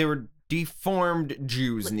the they were deformed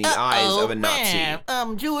Jews in the eyes of a Nazi.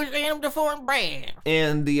 I'm Jewish and I'm deformed brand.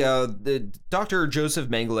 And the Dr. Joseph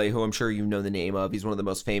Mengele, who I'm sure you know the name of, he's one of the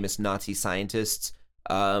most famous Nazi scientists.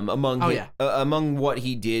 Among what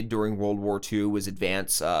he did during World War II was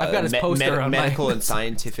advance I've got his poster on medical and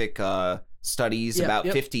scientific studies about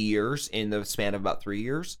 50 years in the span of about 3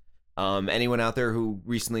 years. Anyone out there who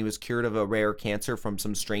recently was cured of a rare cancer from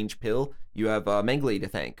some strange pill, you have Mengele to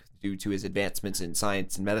thank due to his advancements in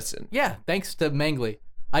science and medicine. Yeah, thanks to Mengele.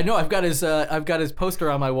 I know I've got his poster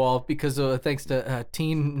on my wall because thanks to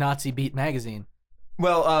Teen Nazi Beat magazine.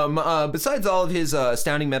 Well, besides all of his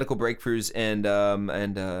astounding medical breakthroughs and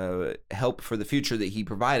help for the future that he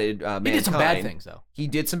provided, he did some bad things, though. He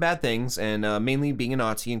did some bad things, and mainly being a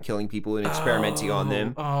Nazi and killing people and experimenting on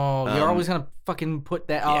them. Oh, you're always gonna fucking put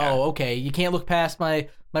that. Yeah. Oh, okay. You can't look past my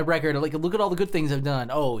record. Like, look at all the good things I've done.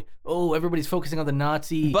 Oh, everybody's focusing on the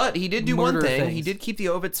Nazi. But he did do one thing. Things. He did keep the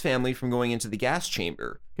Ovitz family from going into the gas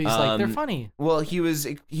chamber. He's like, they're funny. Well, he was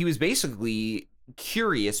basically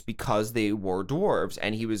curious because they were dwarves,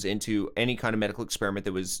 and he was into any kind of medical experiment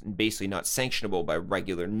that was basically not sanctionable by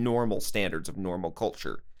regular normal standards of normal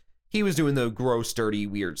culture. He was doing the gross, dirty,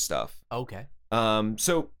 weird stuff. Okay.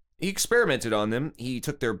 So he experimented on them. He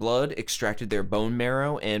took their blood, extracted their bone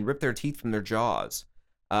marrow, and ripped their teeth from their jaws.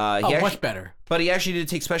 Much better. But he actually did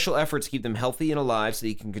take special efforts to keep them healthy and alive so that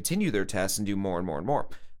he can continue their tests and do more and more and more.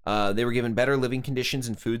 They were given better living conditions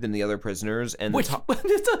and food than the other prisoners, and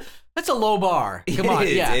that's a low bar. Come on,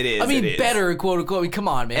 yeah. It is. I mean, better, quote unquote. Come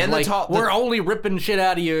on, man. And we're only ripping shit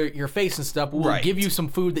out of your face and stuff. We'll give you some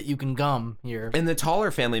food that you can gum here. And the taller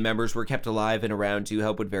family members were kept alive and around to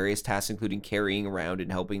help with various tasks, including carrying around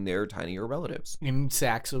and helping their tinier relatives in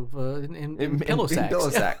sacks of in pillow sacks. Pillow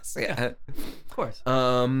sacks, yeah. Of course.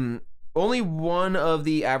 Only one of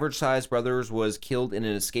the average-sized brothers was killed in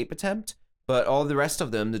an escape attempt. But all the rest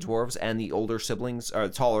of them, the dwarves and the older siblings, or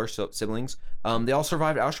taller siblings, they all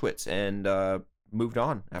survived Auschwitz and moved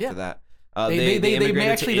on after that. They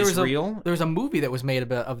immigrated to Israel. There was a movie that was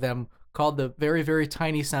made of them called The Very, Very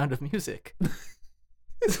Tiny Sound of Music.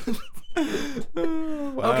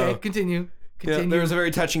 Wow. Okay, continue. Yeah, there was a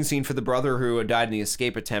very touching scene for the brother who died in the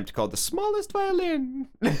escape attempt called The Smallest Violin.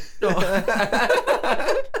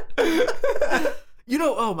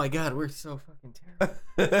 Oh my God, we're so fucking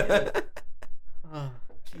terrible. Oh,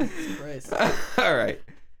 Jesus Christ. All right.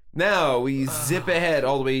 Now we zip ahead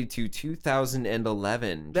all the way to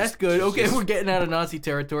 2011. That's good. Okay, we're getting out of Nazi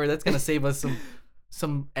territory. That's going to save us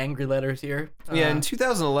some angry letters here. Yeah, in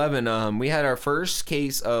 2011, we had our first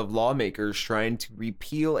case of lawmakers trying to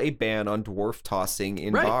repeal a ban on dwarf tossing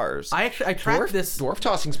in bars. I tracked this. Dwarf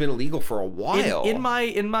tossing's been illegal for a while. In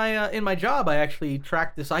my job, I actually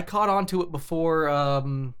tracked this. I caught on to it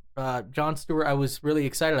before Jon Stewart. I was really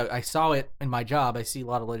excited. I saw it in my job. I see a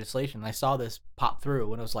lot of legislation. I saw this pop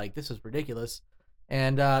through, and I was like, "This is ridiculous."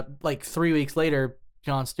 And like 3 weeks later,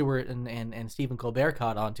 Jon Stewart and Stephen Colbert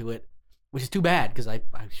caught onto it, which is too bad because I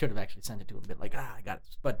should have actually sent it to him. But like, I got it.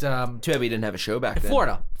 But too bad we didn't have a show back then.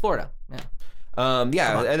 Florida.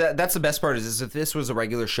 Yeah. That's the best part is if this was a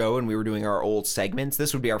regular show and we were doing our old segments,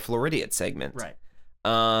 this would be our Floridiot segment. Right.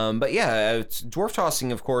 But yeah, dwarf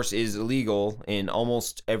tossing, of course, is illegal in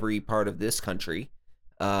almost every part of this country.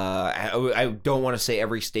 I don't want to say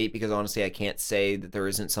every state because honestly, I can't say that there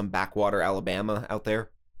isn't some backwater Alabama out there.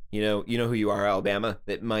 You know who you are, Alabama,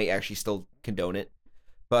 that might actually still condone it.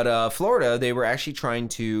 But Florida, they were actually trying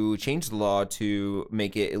to change the law to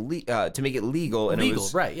make it legal. And it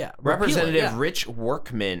was right? Yeah. Representative Rich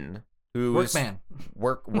Workman, who Workman.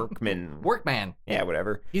 Workman. Workman. Yeah,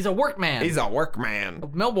 whatever. He's a workman. He's a workman.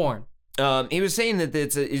 Of Melbourne. He was saying that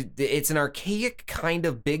it's an archaic kind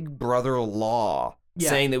of Big Brother law,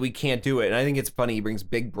 saying that we can't do it. And I think it's funny he brings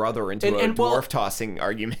Big Brother into a dwarf tossing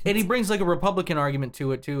argument. And he brings like a Republican argument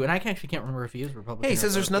to it too. And I actually can't remember if he is Republican. Yeah, he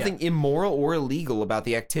says there's nothing immoral or illegal about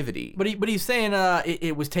the activity. But he's saying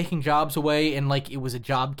it was taking jobs away and like it was a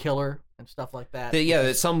job killer and stuff like that.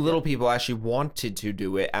 That some little people actually wanted to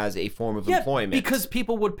do it as a form of employment. Because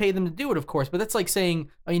people would pay them to do it, of course. But that's like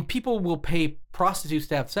saying, I mean, people will pay prostitutes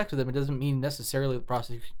to have sex with them. It doesn't mean necessarily that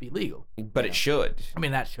prostitution should be legal. But it should. I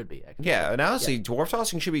mean, that should be, actually. Yeah, and honestly, dwarf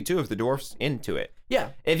tossing should be too if the dwarf's into it. Yeah.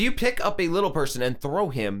 If you pick up a little person and throw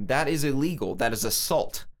him, that is illegal. That is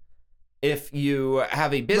assault. If you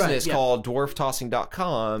have a business called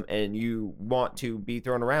dwarftossing.com and you want to be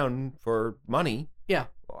thrown around for money,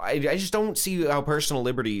 I just don't see how personal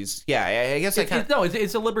liberties. Yeah, I guess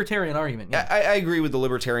it's a libertarian argument. Yeah. I agree with the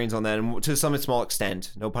libertarians on that, and to some small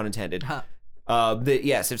extent, no pun intended.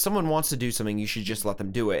 Yes, if someone wants to do something, you should just let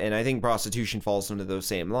them do it. And I think prostitution falls into those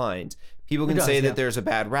same lines. People can say that there's a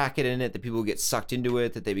bad racket in it, that people get sucked into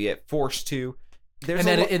it, that they get forced to.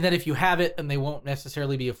 And that if you have it, and they won't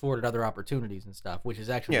necessarily be afforded other opportunities and stuff, which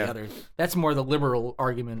is actually that's more the liberal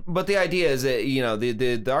argument. But the idea is that,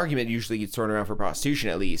 the argument usually gets thrown around for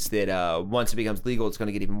prostitution, at least, that once it becomes legal, it's going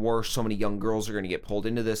to get even worse. So many young girls are going to get pulled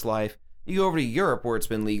into this life. You go over to Europe where it's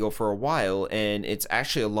been legal for a while, and it's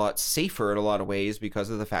actually a lot safer in a lot of ways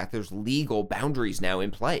because of the fact there's legal boundaries now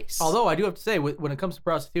in place. Although I do have to say, when it comes to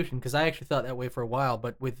prostitution, because I actually thought that way for a while,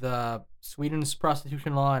 but with Sweden's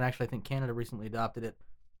prostitution law, and actually I think Canada recently adopted it,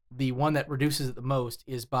 the one that reduces it the most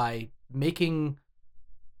is by making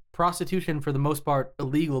prostitution for the most part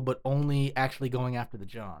illegal, but only actually going after the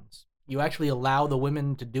Johns. You actually allow the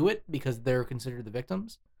women to do it because they're considered the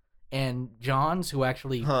victims, and Johns who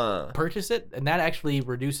actually purchase it, and that actually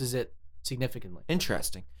reduces it significantly.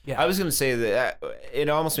 Interesting. Yeah. I was going to say that it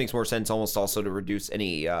almost makes more sense almost also to reduce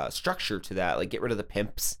any structure to that, like get rid of the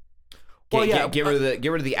pimps. Get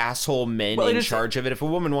rid of the asshole men in charge of it. If a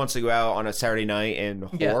woman wants to go out on a Saturday night and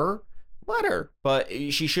whore, let her. But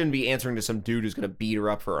she shouldn't be answering to some dude who's going to beat her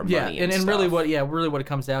up for her money. And really what it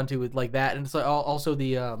comes down to is like that, and it's like also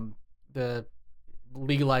the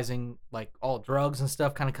legalizing like all drugs and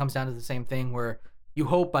stuff kind of comes down to the same thing, where you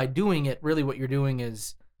hope by doing it, really what you're doing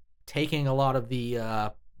is taking a lot of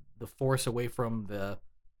the force away from the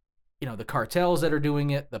cartels that are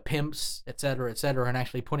doing it, the pimps, et cetera, and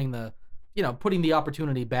actually putting the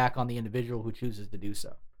opportunity back on the individual who chooses to do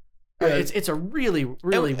so. It's a really weird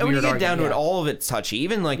and when you get argument, down to it, all of it's touchy.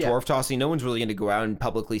 Even like dwarf tossing, no one's really going to go out and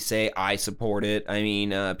publicly say, I support it. I mean,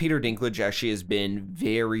 Peter Dinklage actually has been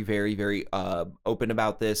very, very, very open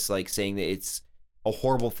about this, like saying that it's a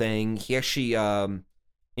horrible thing. He actually,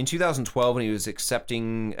 in 2012, when he was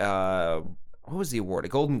accepting, what was the award? A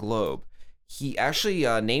Golden Globe. He actually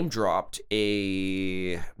name dropped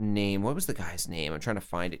a name. What was the guy's name? I'm trying to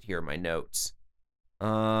find it here in my notes.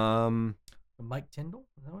 Mike Tyndall?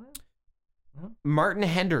 Is that what it is? No? Martin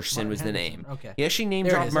Henderson was the name. Okay. He actually name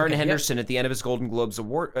dropped Martin Henderson at the end of his Golden Globes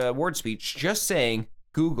award speech, just saying,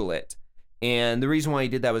 Google it. And the reason why he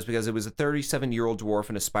did that was because it was a 37-year-old dwarf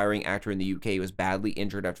and aspiring actor in the UK who was badly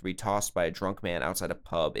injured after being tossed by a drunk man outside a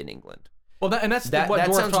pub in England. Well, that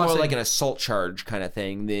sounds more like an assault charge kind of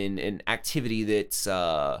thing than an activity that's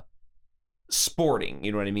sporting.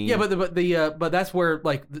 You know what I mean? Yeah, but that's where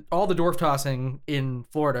like all the dwarf tossing in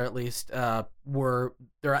Florida, at least,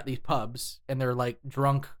 they're at these pubs and they're like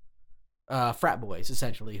drunk frat boys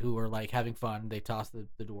essentially who are like having fun. They toss the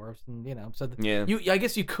dwarfs, and I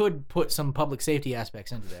guess you could put some public safety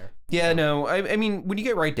aspects into there. Yeah, no, I mean when you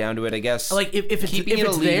get right down to it, I guess like if it's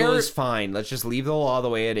illegal there, is fine. Let's just leave the law the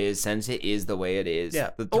way it is, since it is the way it is.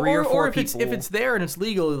 Yeah, the three or four people. If it's there and it's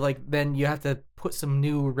legal, like then you have to put some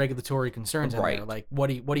new regulatory concerns in there. Like what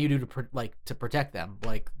do you do to protect them?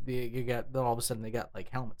 Like then all of a sudden they got like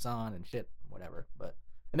helmets on and shit, whatever.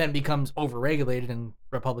 And then it becomes overregulated, and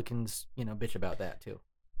Republicans, bitch about that too.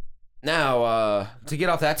 Now, to get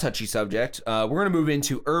off that touchy subject, we're going to move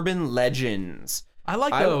into urban legends. I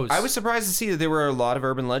like those. I was surprised to see that there were a lot of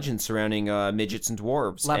urban legends surrounding midgets and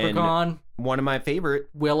dwarves. Leprechaun. And one of my favorite.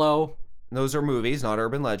 Willow. Those are movies, not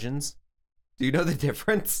urban legends. Do you know the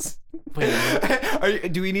difference?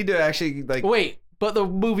 Wait. Do we need to actually like... Wait. But the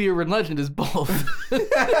movie urban legend is both.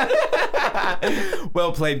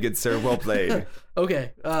 Well played, good sir. Well played.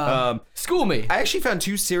 Okay. School me. I actually found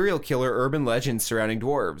 2 serial killer urban legends surrounding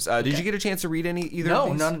dwarves. Did you get a chance to read either of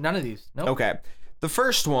these? No, none of these. Nope. Okay. The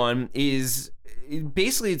first one is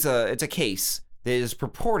basically it's a case that is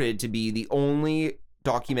purported to be the only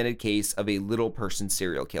documented case of a little person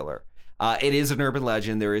serial killer. It is an urban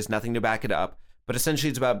legend. There is nothing to back it up. But essentially,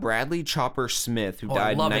 it's about Bradley Chopper Smith, who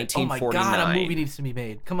died in 1949. Oh my God, a movie needs to be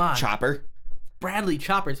made. Come on. Chopper. Bradley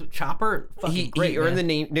Chopper. Chopper? Fucking great, he earned man.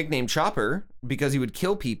 the nickname Chopper because he would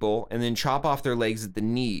kill people and then chop off their legs at the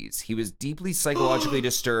knees. He was deeply psychologically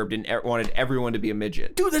disturbed and wanted everyone to be a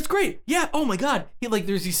midget. Dude, that's great. Yeah. Oh my God.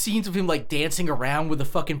 There's these scenes of him dancing around with a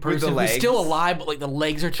fucking person who's legs. still alive, but the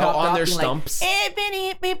legs are chopped off on their stumps.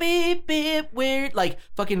 Weird,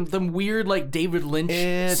 fucking them weird David Lynch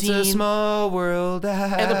It's scene. a small world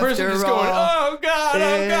after And the person just going, oh God,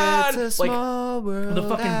 oh God. It's a small world the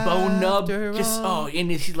fucking bone nub after just, all.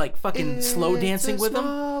 and she's fucking slow dancing with him.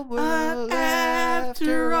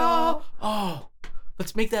 After all. Oh,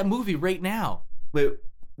 let's make that movie right now. Wait,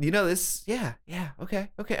 you know this? Yeah, okay.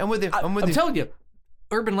 I'm with you. I'm telling you,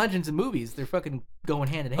 urban legends and movies, they're fucking going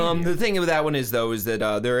hand in hand. The thing with that one is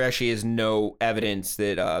that there actually is no evidence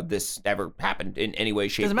that this ever happened in any way,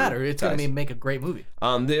 shape, doesn't matter. It's size. gonna make a great movie.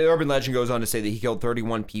 The urban legend goes on to say that he killed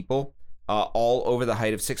 31 people, all over the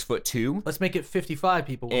height of 6'2". Let's make it 55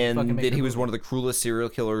 people. And that he was one of the cruelest serial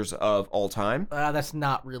killers of all time. That's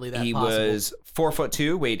not really that he possible. Was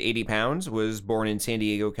 4'2", weighed 80 pounds, was born in San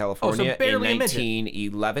Diego, California in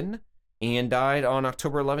 1911, and died on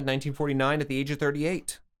October 11, 1949 at the age of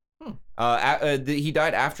 38. He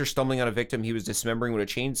died after stumbling on a victim he was dismembering with a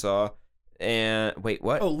chainsaw. And wait,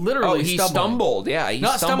 what? Oh, literally, he stumbled. Yeah, he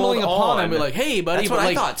not stumbling upon him. Like, hey, buddy. That's what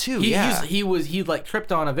I thought too. He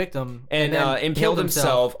tripped on a victim and impaled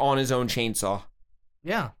himself on his own chainsaw.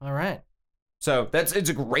 Yeah. All right. So it's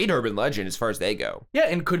a great urban legend as far as they go. Yeah,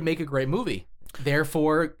 and could make a great movie.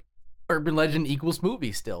 Therefore, urban legend equals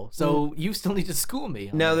movie still. So you still need to school me.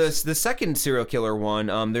 Now the second serial killer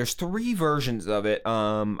one. There's 3 versions of it.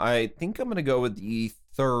 I think I'm gonna go with the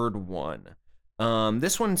third one.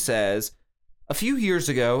 This one says, a few years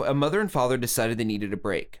ago, a mother and father decided they needed a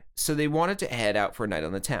break, so they wanted to head out for a night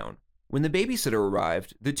on the town. When the babysitter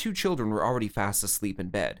arrived, the 2 children were already fast asleep in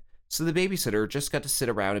bed, so the babysitter just got to sit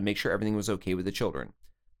around and make sure everything was okay with the children.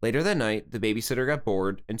 Later that night, the babysitter got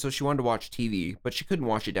bored, and so she wanted to watch TV, but she couldn't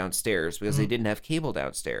watch it downstairs because they didn't have cable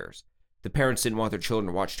downstairs. The parents didn't want their children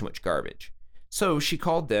to watch too much garbage. So she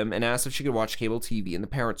called them and asked if she could watch cable TV in the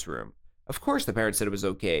parents' room. Of course the parents said it was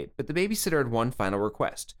okay, but the babysitter had one final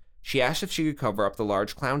request. She asked if she could cover up the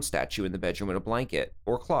large clown statue in the bedroom with a blanket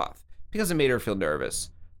or cloth, because it made her feel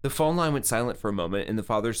nervous. The phone line went silent for a moment, and the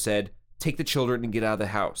father said, "Take the children and get out of the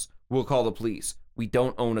house. We'll call the police. We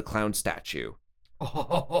don't own a clown statue."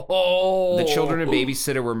 Oh. The children and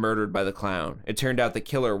babysitter were murdered by the clown. It turned out the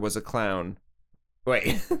killer was a clown.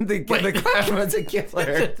 Wait, the clown was a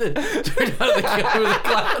killer. Turned out the killer was a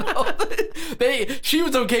clown. She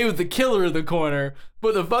was okay with the killer in the corner,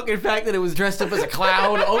 but the fucking fact that it was dressed up as a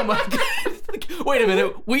clown, oh my God. Wait a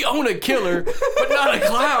minute, we own a killer, but not a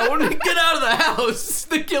clown. Get out of the house.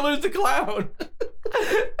 The killer's a clown.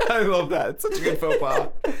 I love that. It's such a good faux pas.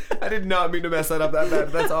 I did not mean to mess that up that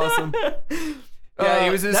bad. That's awesome. Yeah,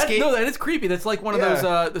 he was an escape. No, that is creepy. That's like one of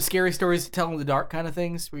those the scary stories to tell in the dark kind of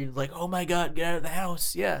things, where you're like, oh my God, get out of the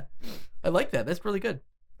house. Yeah, I like that. That's really good.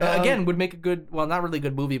 Again, would make a good, well, not really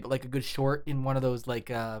good movie, but like a good short in one of those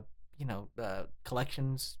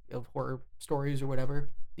collections of horror stories or whatever.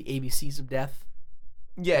 The ABCs of Death.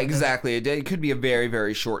 Yeah, exactly. It could be a very,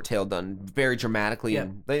 very short tale done very dramatically,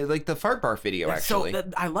 and like the Fart Barf video. Actually,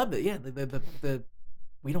 I love it. Yeah, the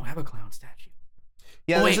we don't have a clown statue.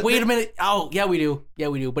 Yeah, wait a minute. Oh, yeah, we do. Yeah,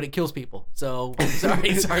 we do. But it kills people. So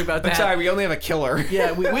sorry about that. I'm sorry, we only have a killer.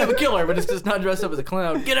 Yeah, we have a killer, but it's just not dressed up as a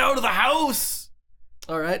clown. Get out of the house.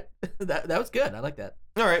 All right, that was good. I like that.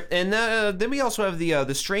 All right, and then we also have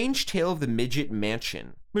the Strange Tale of the Midget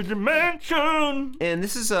Mansion. Midget Mansion. And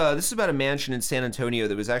this is about a mansion in San Antonio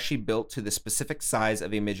that was actually built to the specific size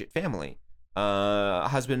of a midget family.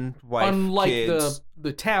 Husband, wife, unlike kids.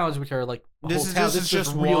 the towns, which are like this is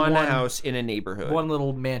just one house in a neighborhood, one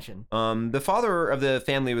little mansion. The father of the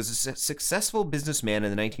family was a successful businessman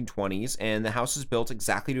in the 1920s, and the house was built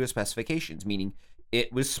exactly to his specifications, meaning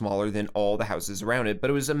it was smaller than all the houses around it, but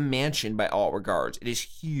it was a mansion by all regards. It is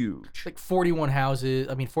huge, like 41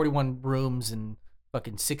 rooms and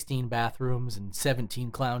fucking 16 bathrooms and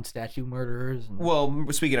 17 clown statue murderers. Well,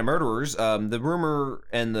 speaking of murderers, the rumor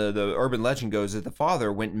and the urban legend goes that the father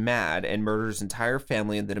went mad and murdered his entire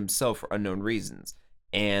family and then himself for unknown reasons.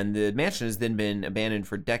 And the mansion has then been abandoned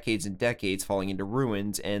for decades and decades, falling into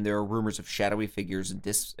ruins, and there are rumors of shadowy figures and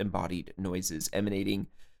disembodied noises emanating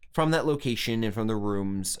from that location and from the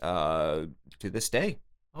rooms to this day.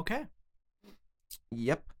 Okay.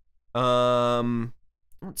 Yep.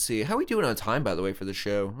 Let's see. How are we doing on time, by the way, for the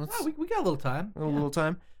show? We got a little time. A little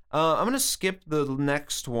time. I'm going to skip the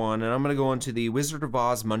next one, and I'm going to go on to the Wizard of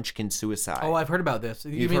Oz Munchkin Suicide. Oh, I've heard about this.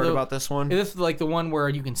 You've heard about this one? Is this like the one where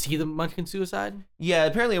you can see the Munchkin suicide? Yeah,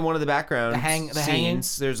 apparently in one of the background hanging?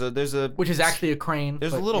 scenes, there's a which is actually a crane.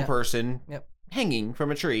 There's a little person Yep. hanging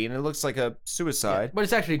from a tree, and it looks like a suicide. Yeah, but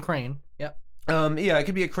it's actually a crane. Yep. Yeah, it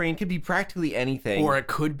could be a crane, could be practically anything. Or it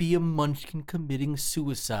could be a Munchkin committing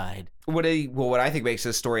suicide. What I think makes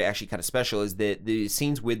this story actually kind of special is that the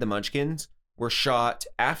scenes with the Munchkins were shot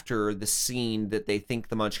after the scene that they think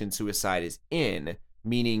the Munchkin suicide is in,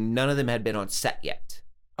 meaning none of them had been on set yet.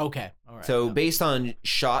 Okay, all right. So based on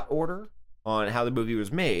shot order, on how the movie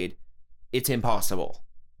was made, it's impossible.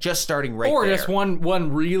 Just starting right or there. Or just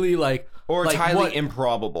one really like... Or it's highly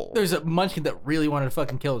improbable. There's a Munchkin that really wanted to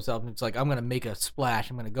fucking kill himself, and it's like, I'm going to make a splash.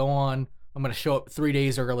 I'm going to go on. I'm going to show up 3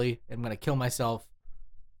 days early. I'm going to kill myself.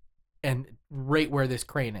 And right where this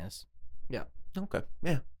crane is. Yeah. Okay.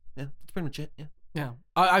 Yeah. Yeah. That's pretty much it. Yeah. Yeah.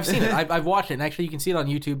 I've seen it. I've watched it. And actually, you can see it on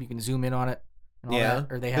YouTube. You can zoom in on it. And all that,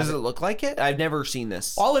 or they have Does it look like it? I've never seen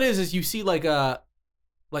this. All it is you see like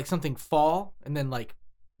something fall and then like,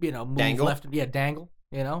 move dangle? left. Yeah, dangle,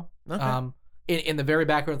 Okay. In the very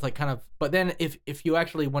background, it's like kind of, but then if you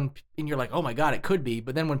actually, and you're like, oh my God, it could be.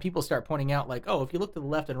 But then when people start pointing out like, oh, if you look to the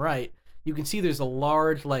left and right, you can see there's a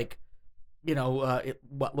large, like,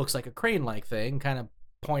 what looks like a crane-like thing kind of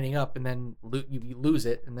pointing up, and then you lose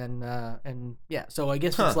it. And then, so I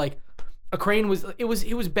guess it's like a crane it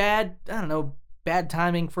was bad. I don't know. Bad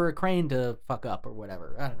timing for a crane to fuck up or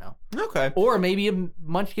whatever. I don't know. Okay. Or maybe a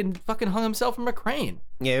Munchkin fucking hung himself from a crane.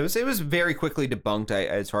 Yeah, it was very quickly debunked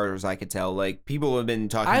as far as I could tell. Like, people have been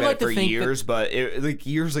talking about it for years, but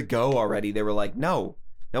years ago already, they were like, no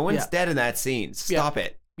one's dead in that scene. Stop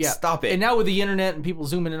it. Yeah. Stop it. And now with the internet and people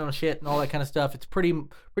zooming in on shit and all that kind of stuff, it's pretty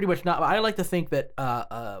much not. I like to think that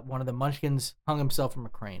one of the Munchkins hung himself from a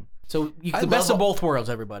crane. So the best of both worlds,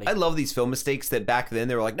 everybody. I love these film mistakes that back then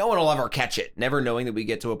they were like, no one will ever catch it. Never knowing that we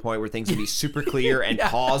get to a point where things will be super clear and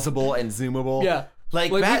pausable and zoomable. Yeah.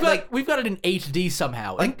 We've got it in HD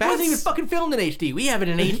somehow. Like, it wasn't even fucking filmed in HD. We have it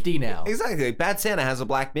in HD now. Exactly. Bad Santa has a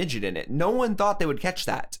black midget in it. No one thought they would catch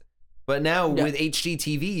that. But now with HD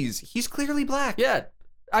TVs, he's clearly black. Yeah.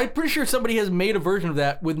 I'm pretty sure somebody has made a version of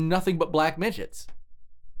that with nothing but black midgets.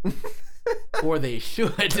 Or they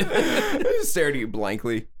should. I just stared at you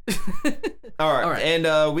blankly. All right.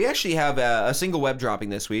 And we actually have a single web dropping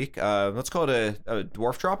this week. Let's call it a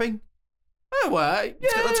dwarf dropping. Oh, well,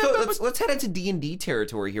 yeah. Let's head into D&D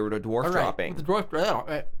territory here with a dwarf dropping. The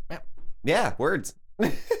dwarf. Yeah, words.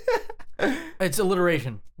 It's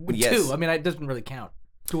alliteration. Yes. 2. I mean, it doesn't really count.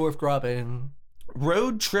 Dwarf dropping.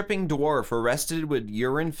 Road tripping dwarf arrested with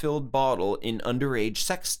urine-filled bottle in underage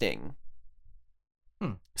sex sting.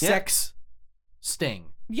 Sex sting.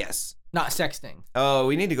 Yes. Not sexting. Oh,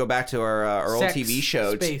 we need to go back to our old TV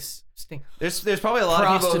show. Space sting. There's probably a lot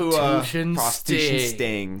of people who prostitution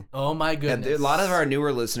sting. Oh my goodness. Yeah, a lot of our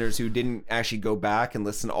newer listeners who didn't actually go back and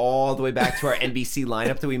listen all the way back to our NBC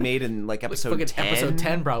lineup that we made in like episode 10. Episode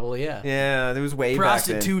 10 probably, yeah. Yeah, there was way back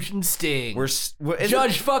then. Prostitution sting.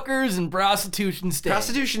 Judge fuckers and prostitution sting.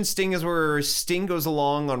 Prostitution sting is where Sting goes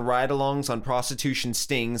along on ride-alongs on prostitution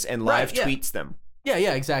stings and live tweets them. Yeah,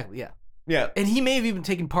 exactly, yeah. Yeah. And he may have even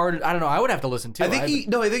taken part. I don't know. I would have to listen to it. I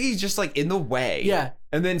think he's just like in the way. Yeah.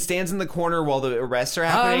 And then stands in the corner while the arrests are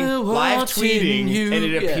happening, live tweeting, and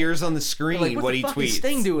it appears on the screen what he tweets. What's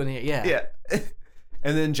Sting doing here? Yeah. Yeah.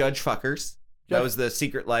 And then Judge Fuckers. That was the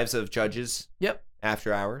Secret Lives of Judges. Yep.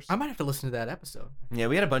 After Hours. I might have to listen to that episode. Yeah,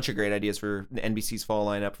 we had a bunch of great ideas for NBC's fall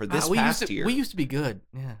lineup for this past year. We used to be good.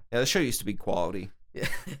 Yeah. Yeah, the show used to be quality. Yeah.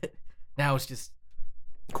 Now it's just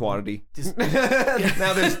quantity.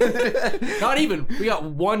 Now there's not even. We got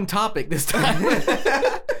one topic this time.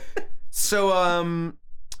 So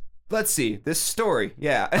let's see this story.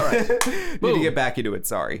 Yeah. All right. Need to get back into it.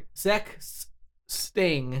 Sorry. Sex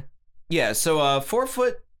sting. Yeah. So 4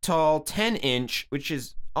 foot tall, 10-inch, which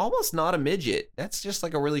is almost not a midget. That's just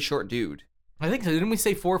like a really short dude. I think so. Didn't we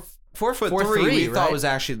say 4 foot 3? We thought was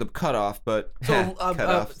actually the cutoff, but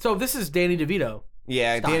so this is Danny DeVito.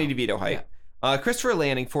 Yeah, style. Danny DeVito height. Yeah. Christopher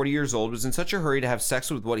Lanning, 40 years old, was in such a hurry to have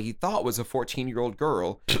sex with what he thought was a 14-year-old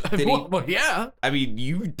girl. Well, yeah. I mean,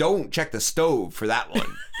 you don't check the stove for that one.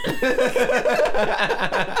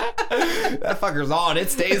 That fucker's on.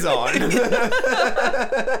 It stays on.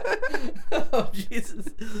 Oh, Jesus.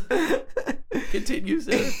 Continue,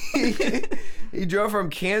 sir. He drove from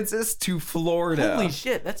Kansas to Florida. Holy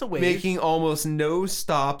shit, that's a ways. Making almost no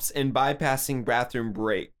stops and bypassing bathroom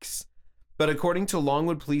breaks. But according to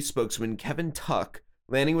Longwood police spokesman Kevin Tuck,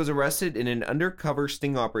 Lanning was arrested in an undercover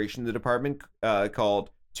sting operation the department called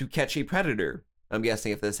To Catch a Predator. I'm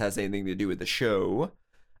guessing if this has anything to do with the show.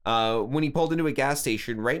 When he pulled into a gas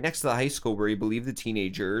station right next to the high school where he believed the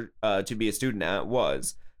teenager to be a student at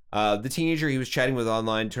was. The teenager he was chatting with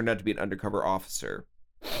online turned out to be an undercover officer.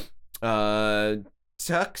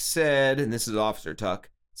 Tuck said, and this is Officer Tuck,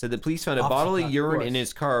 said the police found a bottle of urine in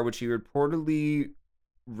his car, which he reportedly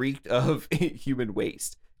reeked of human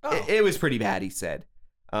waste. Oh. It was pretty bad, he said.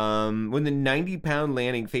 When the 90-pound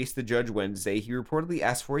Lanning faced the judge Wednesday, he reportedly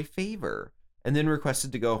asked for a favor and then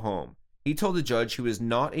requested to go home. He told the judge he was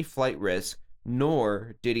not a flight risk,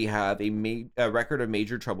 nor did he have a record of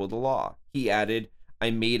major trouble with the law. He added, I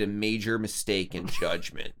made a major mistake in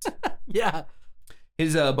judgment. Yeah.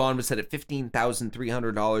 His bond was set at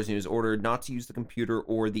 $15,300 and he was ordered not to use the computer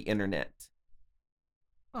or the internet.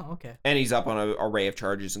 Oh, okay. And he's up on an array of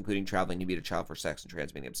charges, including traveling to meet a child for sex and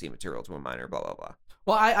transmitting obscene material to a minor, blah, blah, blah.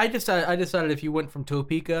 Well, I decided if you went from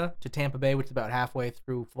Topeka to Tampa Bay, which is about halfway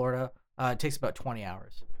through Florida, it takes about 20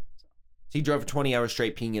 hours. So he drove for 20 hours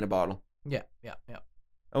straight peeing in a bottle. Yeah.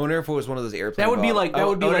 I wonder if it was one of those airplane That would be like, if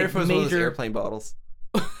it was one of those airplane bottles.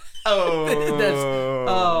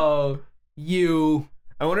 Oh. You.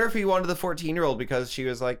 I wonder if he wanted the 14-year-old because she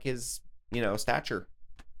was like his, stature.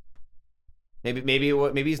 Maybe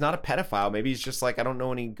he's not a pedophile. Maybe he's just like, I don't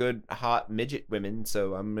know any good hot midget women,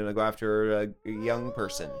 so I'm gonna go after a young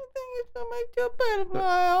person. I think it still makes you a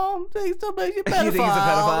pedophile. I think it still makes you a pedophile. You think he's a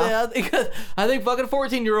pedophile? Yeah, I think fucking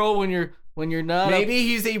 14-year-old when you're not. Maybe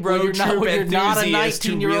he's a road trip enthusiast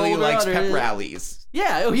who really likes pep rallies.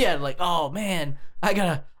 Yeah. Oh yeah. Like, oh man, I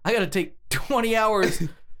gotta take 20 hours.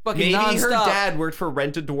 Fucking maybe nonstop. Her dad worked for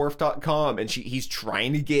rentadwarf.com and he's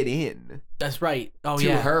trying to get in. That's right. Oh to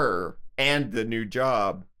yeah. To her and the new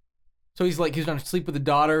job. So he's gonna sleep with the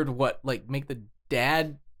daughter to make the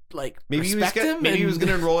dad respect him? Maybe he was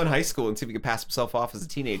gonna enroll in high school and see if he could pass himself off as a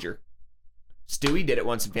teenager. Stewie did it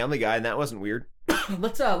once in Family Guy and that wasn't weird.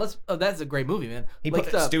 Let's that's a great movie, man.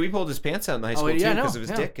 Stewie pulled his pants out in the high school too because of his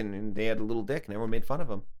dick and they had a little dick and everyone made fun of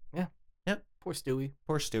him. Yeah. Yep. Poor Stewie.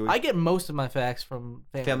 Poor Stewie. I get most of my facts from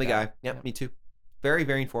Family Guy. Yep, me too. Very,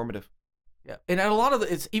 very informative. Yeah, and a lot of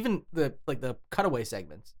it's even the cutaway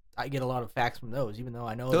segments. I get a lot of facts from those, even though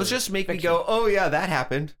I know those just make fiction. me go, "Oh yeah, that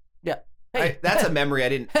happened." Yeah, hey, that's a memory I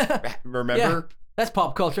didn't remember. Yeah, that's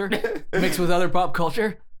pop culture mixed with other pop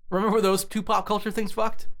culture. Remember those two pop culture things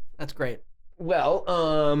fucked? That's great. Well,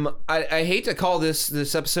 I hate to call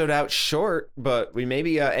this episode out short, but we may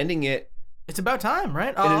be ending it. It's about time,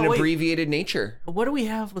 right? In an abbreviated nature. What do we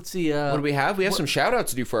have? Let's see. What do we have? We have some shout outs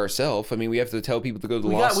to do for ourselves. I mean, we have to tell people to go to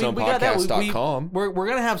LostZonePodcast.com. We're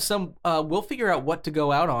going to have some, we'll figure out what to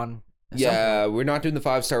go out on. Yeah, we're not doing the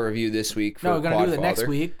 5-star review this week. For no, we're going to do that next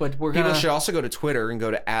week, but we're going to. People should also go to Twitter and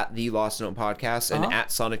go to @TheLostZonePodcast and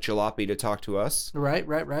 @SonicJalopy to talk to us. Right.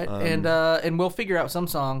 And we'll figure out some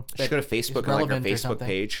song. Should go to Facebook and like our Facebook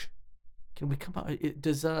page. Can we come out?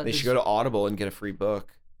 They should go to Audible and get a free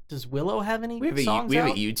book. Does Willow have any songs We have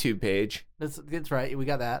out? a YouTube page. That's right. We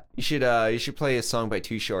got that. You should play a song by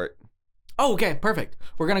Too Short. Oh, okay, perfect.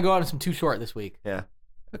 We're gonna go on some Too Short this week. Yeah.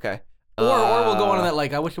 Okay. Or we'll go on that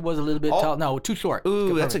I wish it was a little bit tall. No, Too Short.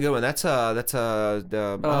 Ooh, that's a good one. That's that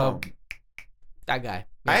guy. Yeah.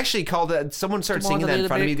 I actually called that. Someone started singing that in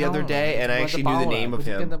front of me the other day, and I actually knew the name of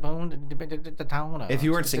him. If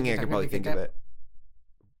you weren't singing, I could probably think of it.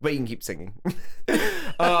 But you can keep singing.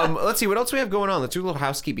 Let's see what else we have going on. Let's do a little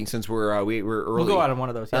housekeeping since we're early. We'll go out on one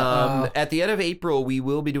of those. Yeah. At the end of April, we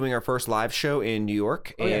will be doing our first live show in New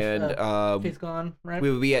York, ChaseCon, right? We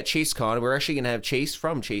will be at ChaseCon. We're actually going to have Chase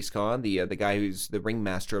from ChaseCon, the guy who's the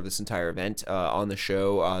ringmaster of this entire event, on the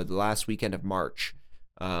show the last weekend of March.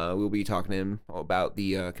 We'll be talking to him about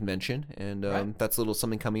the convention, and that's a little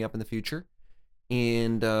something coming up in the future.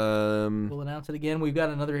 And we'll announce it again. We've got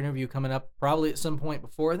another interview coming up probably at some point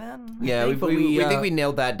before then. Yeah, we think we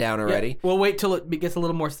nailed that down already. Yeah, we'll wait till it gets a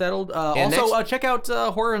little more settled. Also, check out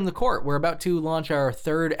Horror in the Court. We're about to launch our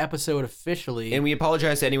 3rd episode officially. And we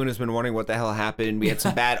apologize to anyone who's been wondering what the hell happened. We had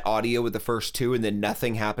some bad audio with the first 2, and then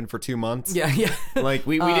nothing happened for 2 months. Yeah. Like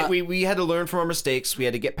we had to learn from our mistakes. We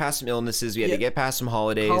had to get past some illnesses. We had to get past some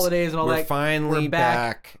holidays and all that. We're finally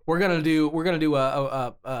back. We're gonna do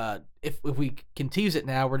a if we can tease it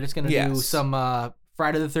now, we're just gonna do some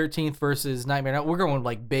Friday the 13th versus Nightmare Night. We're going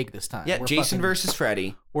big this time. Yeah, Jason versus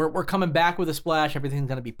Freddy. We're coming back with a splash. Everything's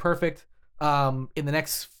gonna be perfect. In the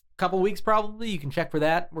next couple weeks probably. You can check for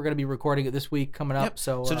that. We're going to be recording it this week coming up. Yep.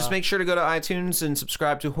 So just make sure to go to iTunes and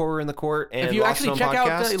subscribe to Horror in the Court and if you Lost actually Home check Podcast.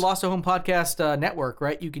 out the Lost Home Podcast network,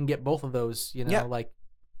 right, you can get both of those, Yeah. like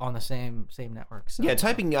on the same network. So. Yeah,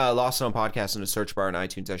 typing Lost Home Podcast in the search bar on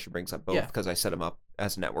iTunes actually brings up both because I set them up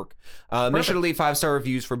as a network. Make sure to leave 5-star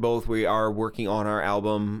reviews for both. We are working on our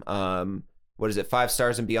album. What is it? 5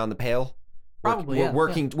 Stars and Beyond the Pale? Probably,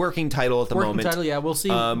 working title at the moment. Title, yeah. We'll see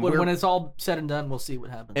when it's all said and done. We'll see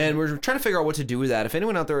what happens. And we're trying to figure out what to do with that. If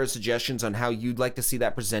anyone out there has suggestions on how you'd like to see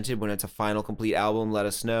that presented when it's a final complete album, let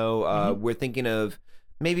us know. We're thinking of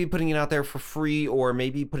maybe putting it out there for free, or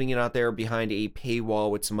maybe putting it out there behind a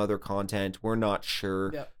paywall with some other content. We're not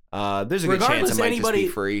sure. Yep. There's a good chance it might just be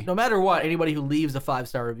free. No matter what, anybody who leaves a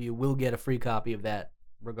 5-star review will get a free copy of that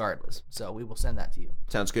regardless. So we will send that to you.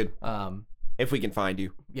 Sounds good. If we can find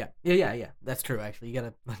you. Yeah. That's true. Actually,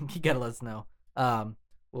 you gotta let us know.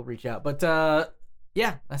 We'll reach out. But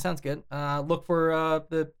yeah, that sounds good. Look for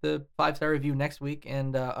the 5-star review next week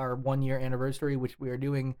and our 1-year anniversary, which we are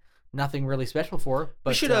doing nothing really special for.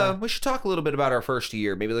 But we should talk a little bit about our first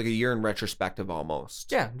year, maybe like a year in retrospective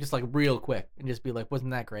almost. Yeah, just like real quick and just be like,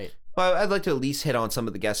 wasn't that great? Well, I'd like to at least hit on some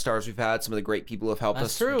of the guest stars we've had, some of the great people who have helped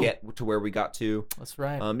us get to where we got to. That's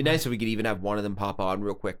right. It'd be nice if we could even have one of them pop on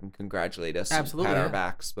real quick and congratulate us. Absolutely, and pat our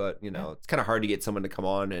backs, but it's kind of hard to get someone to come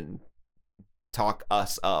on and talk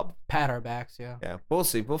us up. Pat our backs, yeah. Yeah, we'll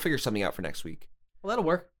see. We'll figure something out for next week. Well, that'll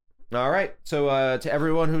work. All right. So to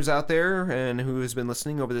everyone who's out there and who has been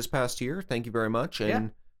listening over this past year, thank you very much.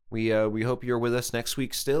 And we hope you're with us next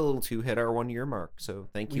week still to hit our 1-year mark. So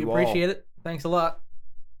thank you all. We appreciate it. Thanks a lot.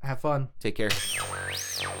 Have fun. Take care. Hey,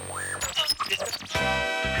 this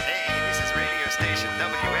is radio station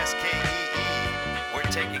WSKEE. We're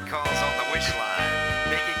taking calls on the wish line,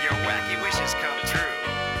 making your wacky wishes come true.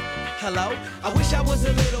 Hello? I wish I was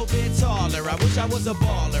a little bit taller. I wish I was a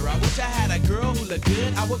baller. I wish I had a girl who looked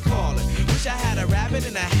good, I would call her. Wish I had a rabbit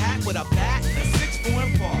in a hat with a bat and a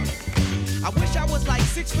 6'4" baller. I wish I was like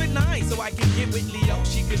 6'9" so I could get with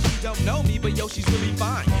Leoshi, cause she don't know me, but yo, she's really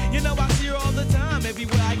fine. You know, I see her all the time,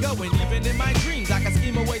 everywhere I go, and even in my dreams, I can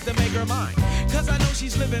scheme a ways to make her mine. Cause I know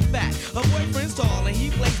she's living fat. Her boyfriend's tall and he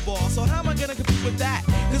plays ball, so how am I gonna compete with that?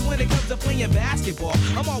 Cause when it comes to playing basketball,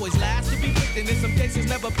 I'm always last to be picked, and in some cases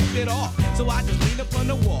never picked at all. So I just lean up on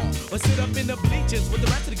the wall, or sit up in the bleachers with the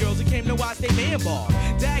rest of the girls who came to watch they man ball.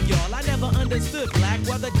 Dag y'all, I never understood black,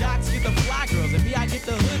 why the jocks get the fly girls, and me I get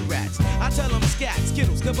the hood rats. I tell them scat,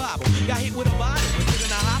 skittles, kabobble, got hit with a bottle, and put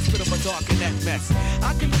in a hospital for talking that mess.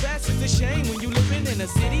 I confess it's a shame when you living in a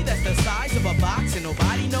city that's the size of a box and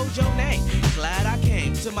nobody knows your name. Glad I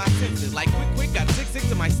came to my senses, like quick, got sick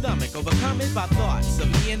to my stomach, overcome it by thoughts of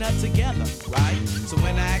me and her together, right? So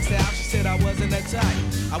when I asked her out, she said I wasn't a type.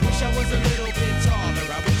 I wish I was a little bit taller,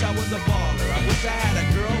 I wish I was a baller, I wish I had a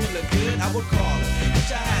girl who looked good, I would call her.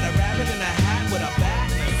 Wish I had a rabbit in a hat with a bat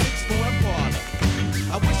and a 6'4" baller.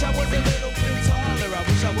 I wish I was a little bit taller, I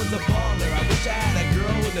wish I was a baller, I wish I had a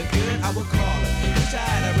girl who looked good, I would call her. Wish I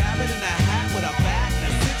had a rabbit in a hat with a bat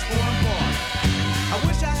and a 6'4" baller. I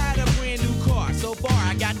wish I had a brand new car, so far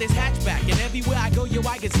I got this hatchback, and everywhere I go, yo,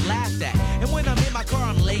 I get laughed at. And when I'm in my car,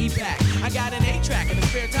 I'm laid back. I got an 8-track and a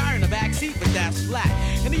spare tire in the back seat, but that's flat.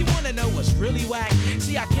 And do you wanna know what's really whack?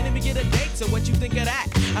 See, I can't even get a date, so what you think of that?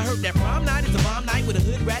 I heard that prom night is a bomb night with a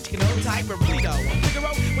hood rat, you can hold tight, but really though, I'm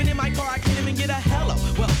Figaro, when in my car, I can't even get a hello.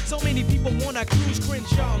 Well, so many people wanna cruise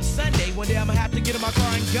Crenshaw on Sunday, one day I'ma have to get in my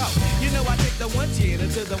car and go. You know, I take the 110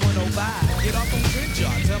 to the 105, get off on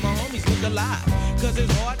Crenshaw, tell my homies look alive. Cause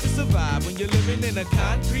it's hard to survive when you're living in the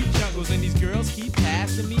concrete jungles and these girls keep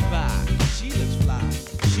passing me by. She looks fly,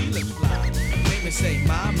 she looks fly. Make me say,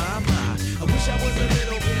 my. I wish I was a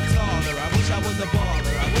little bit taller, I wish I was a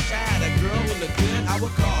baller. I wish I had a girl who looked good, I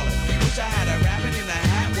would call her. Wish I had a rabbit in a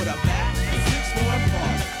hat with a bat and a 6'4"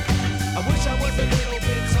 baller. I wish I was a little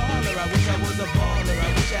bit taller, I wish I was a baller. I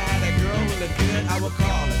wish I had a girl who looked good, I would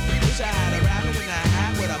call her. Wish I had a rabbit in a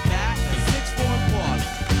hat with a bat and a 6'4" baller.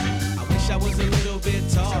 I wish I was a little bit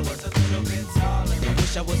taller. I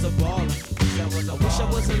wish I was a baller. I wish I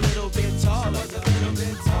was a little bit taller.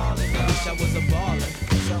 I wish I was a baller.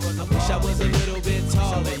 I wish I was a little bit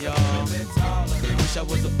taller, y'all. I wish I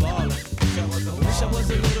was a baller. I wish I was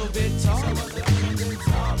a little bit taller. I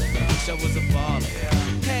wish I was a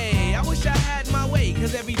baller. Hey, I wish I had my way,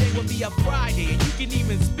 cause every day would be a Friday, and you can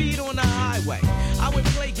even speed on the highway. I would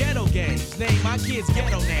play ghetto games, name my kids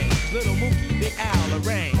ghetto names. Little Mookie, Big Al,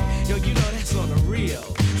 Lorraine. Yo, you know that's on the real.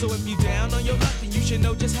 So if you down on your luck, then you should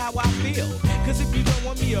know just how I feel. Cause if you don't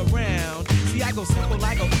want me around, see I go simple,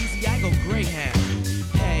 I go easy, I go Greyhound.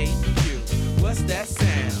 Hey, you, what's that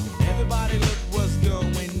sound? Everybody look what's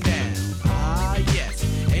going down. Ah, yes,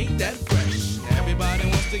 ain't that fresh. Everybody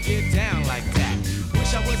wants to get down like that.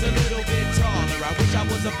 Wish I was a little bit taller. I wish I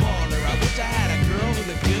was a baller. I wish I had a girl who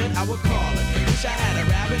looked good, I would call her. Wish I had a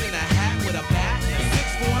rabbit in a hat with a bat and a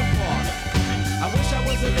 6'4" parlor. I wish I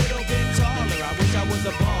was a little bit taller. I wish I was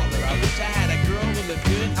a baller. I wish I had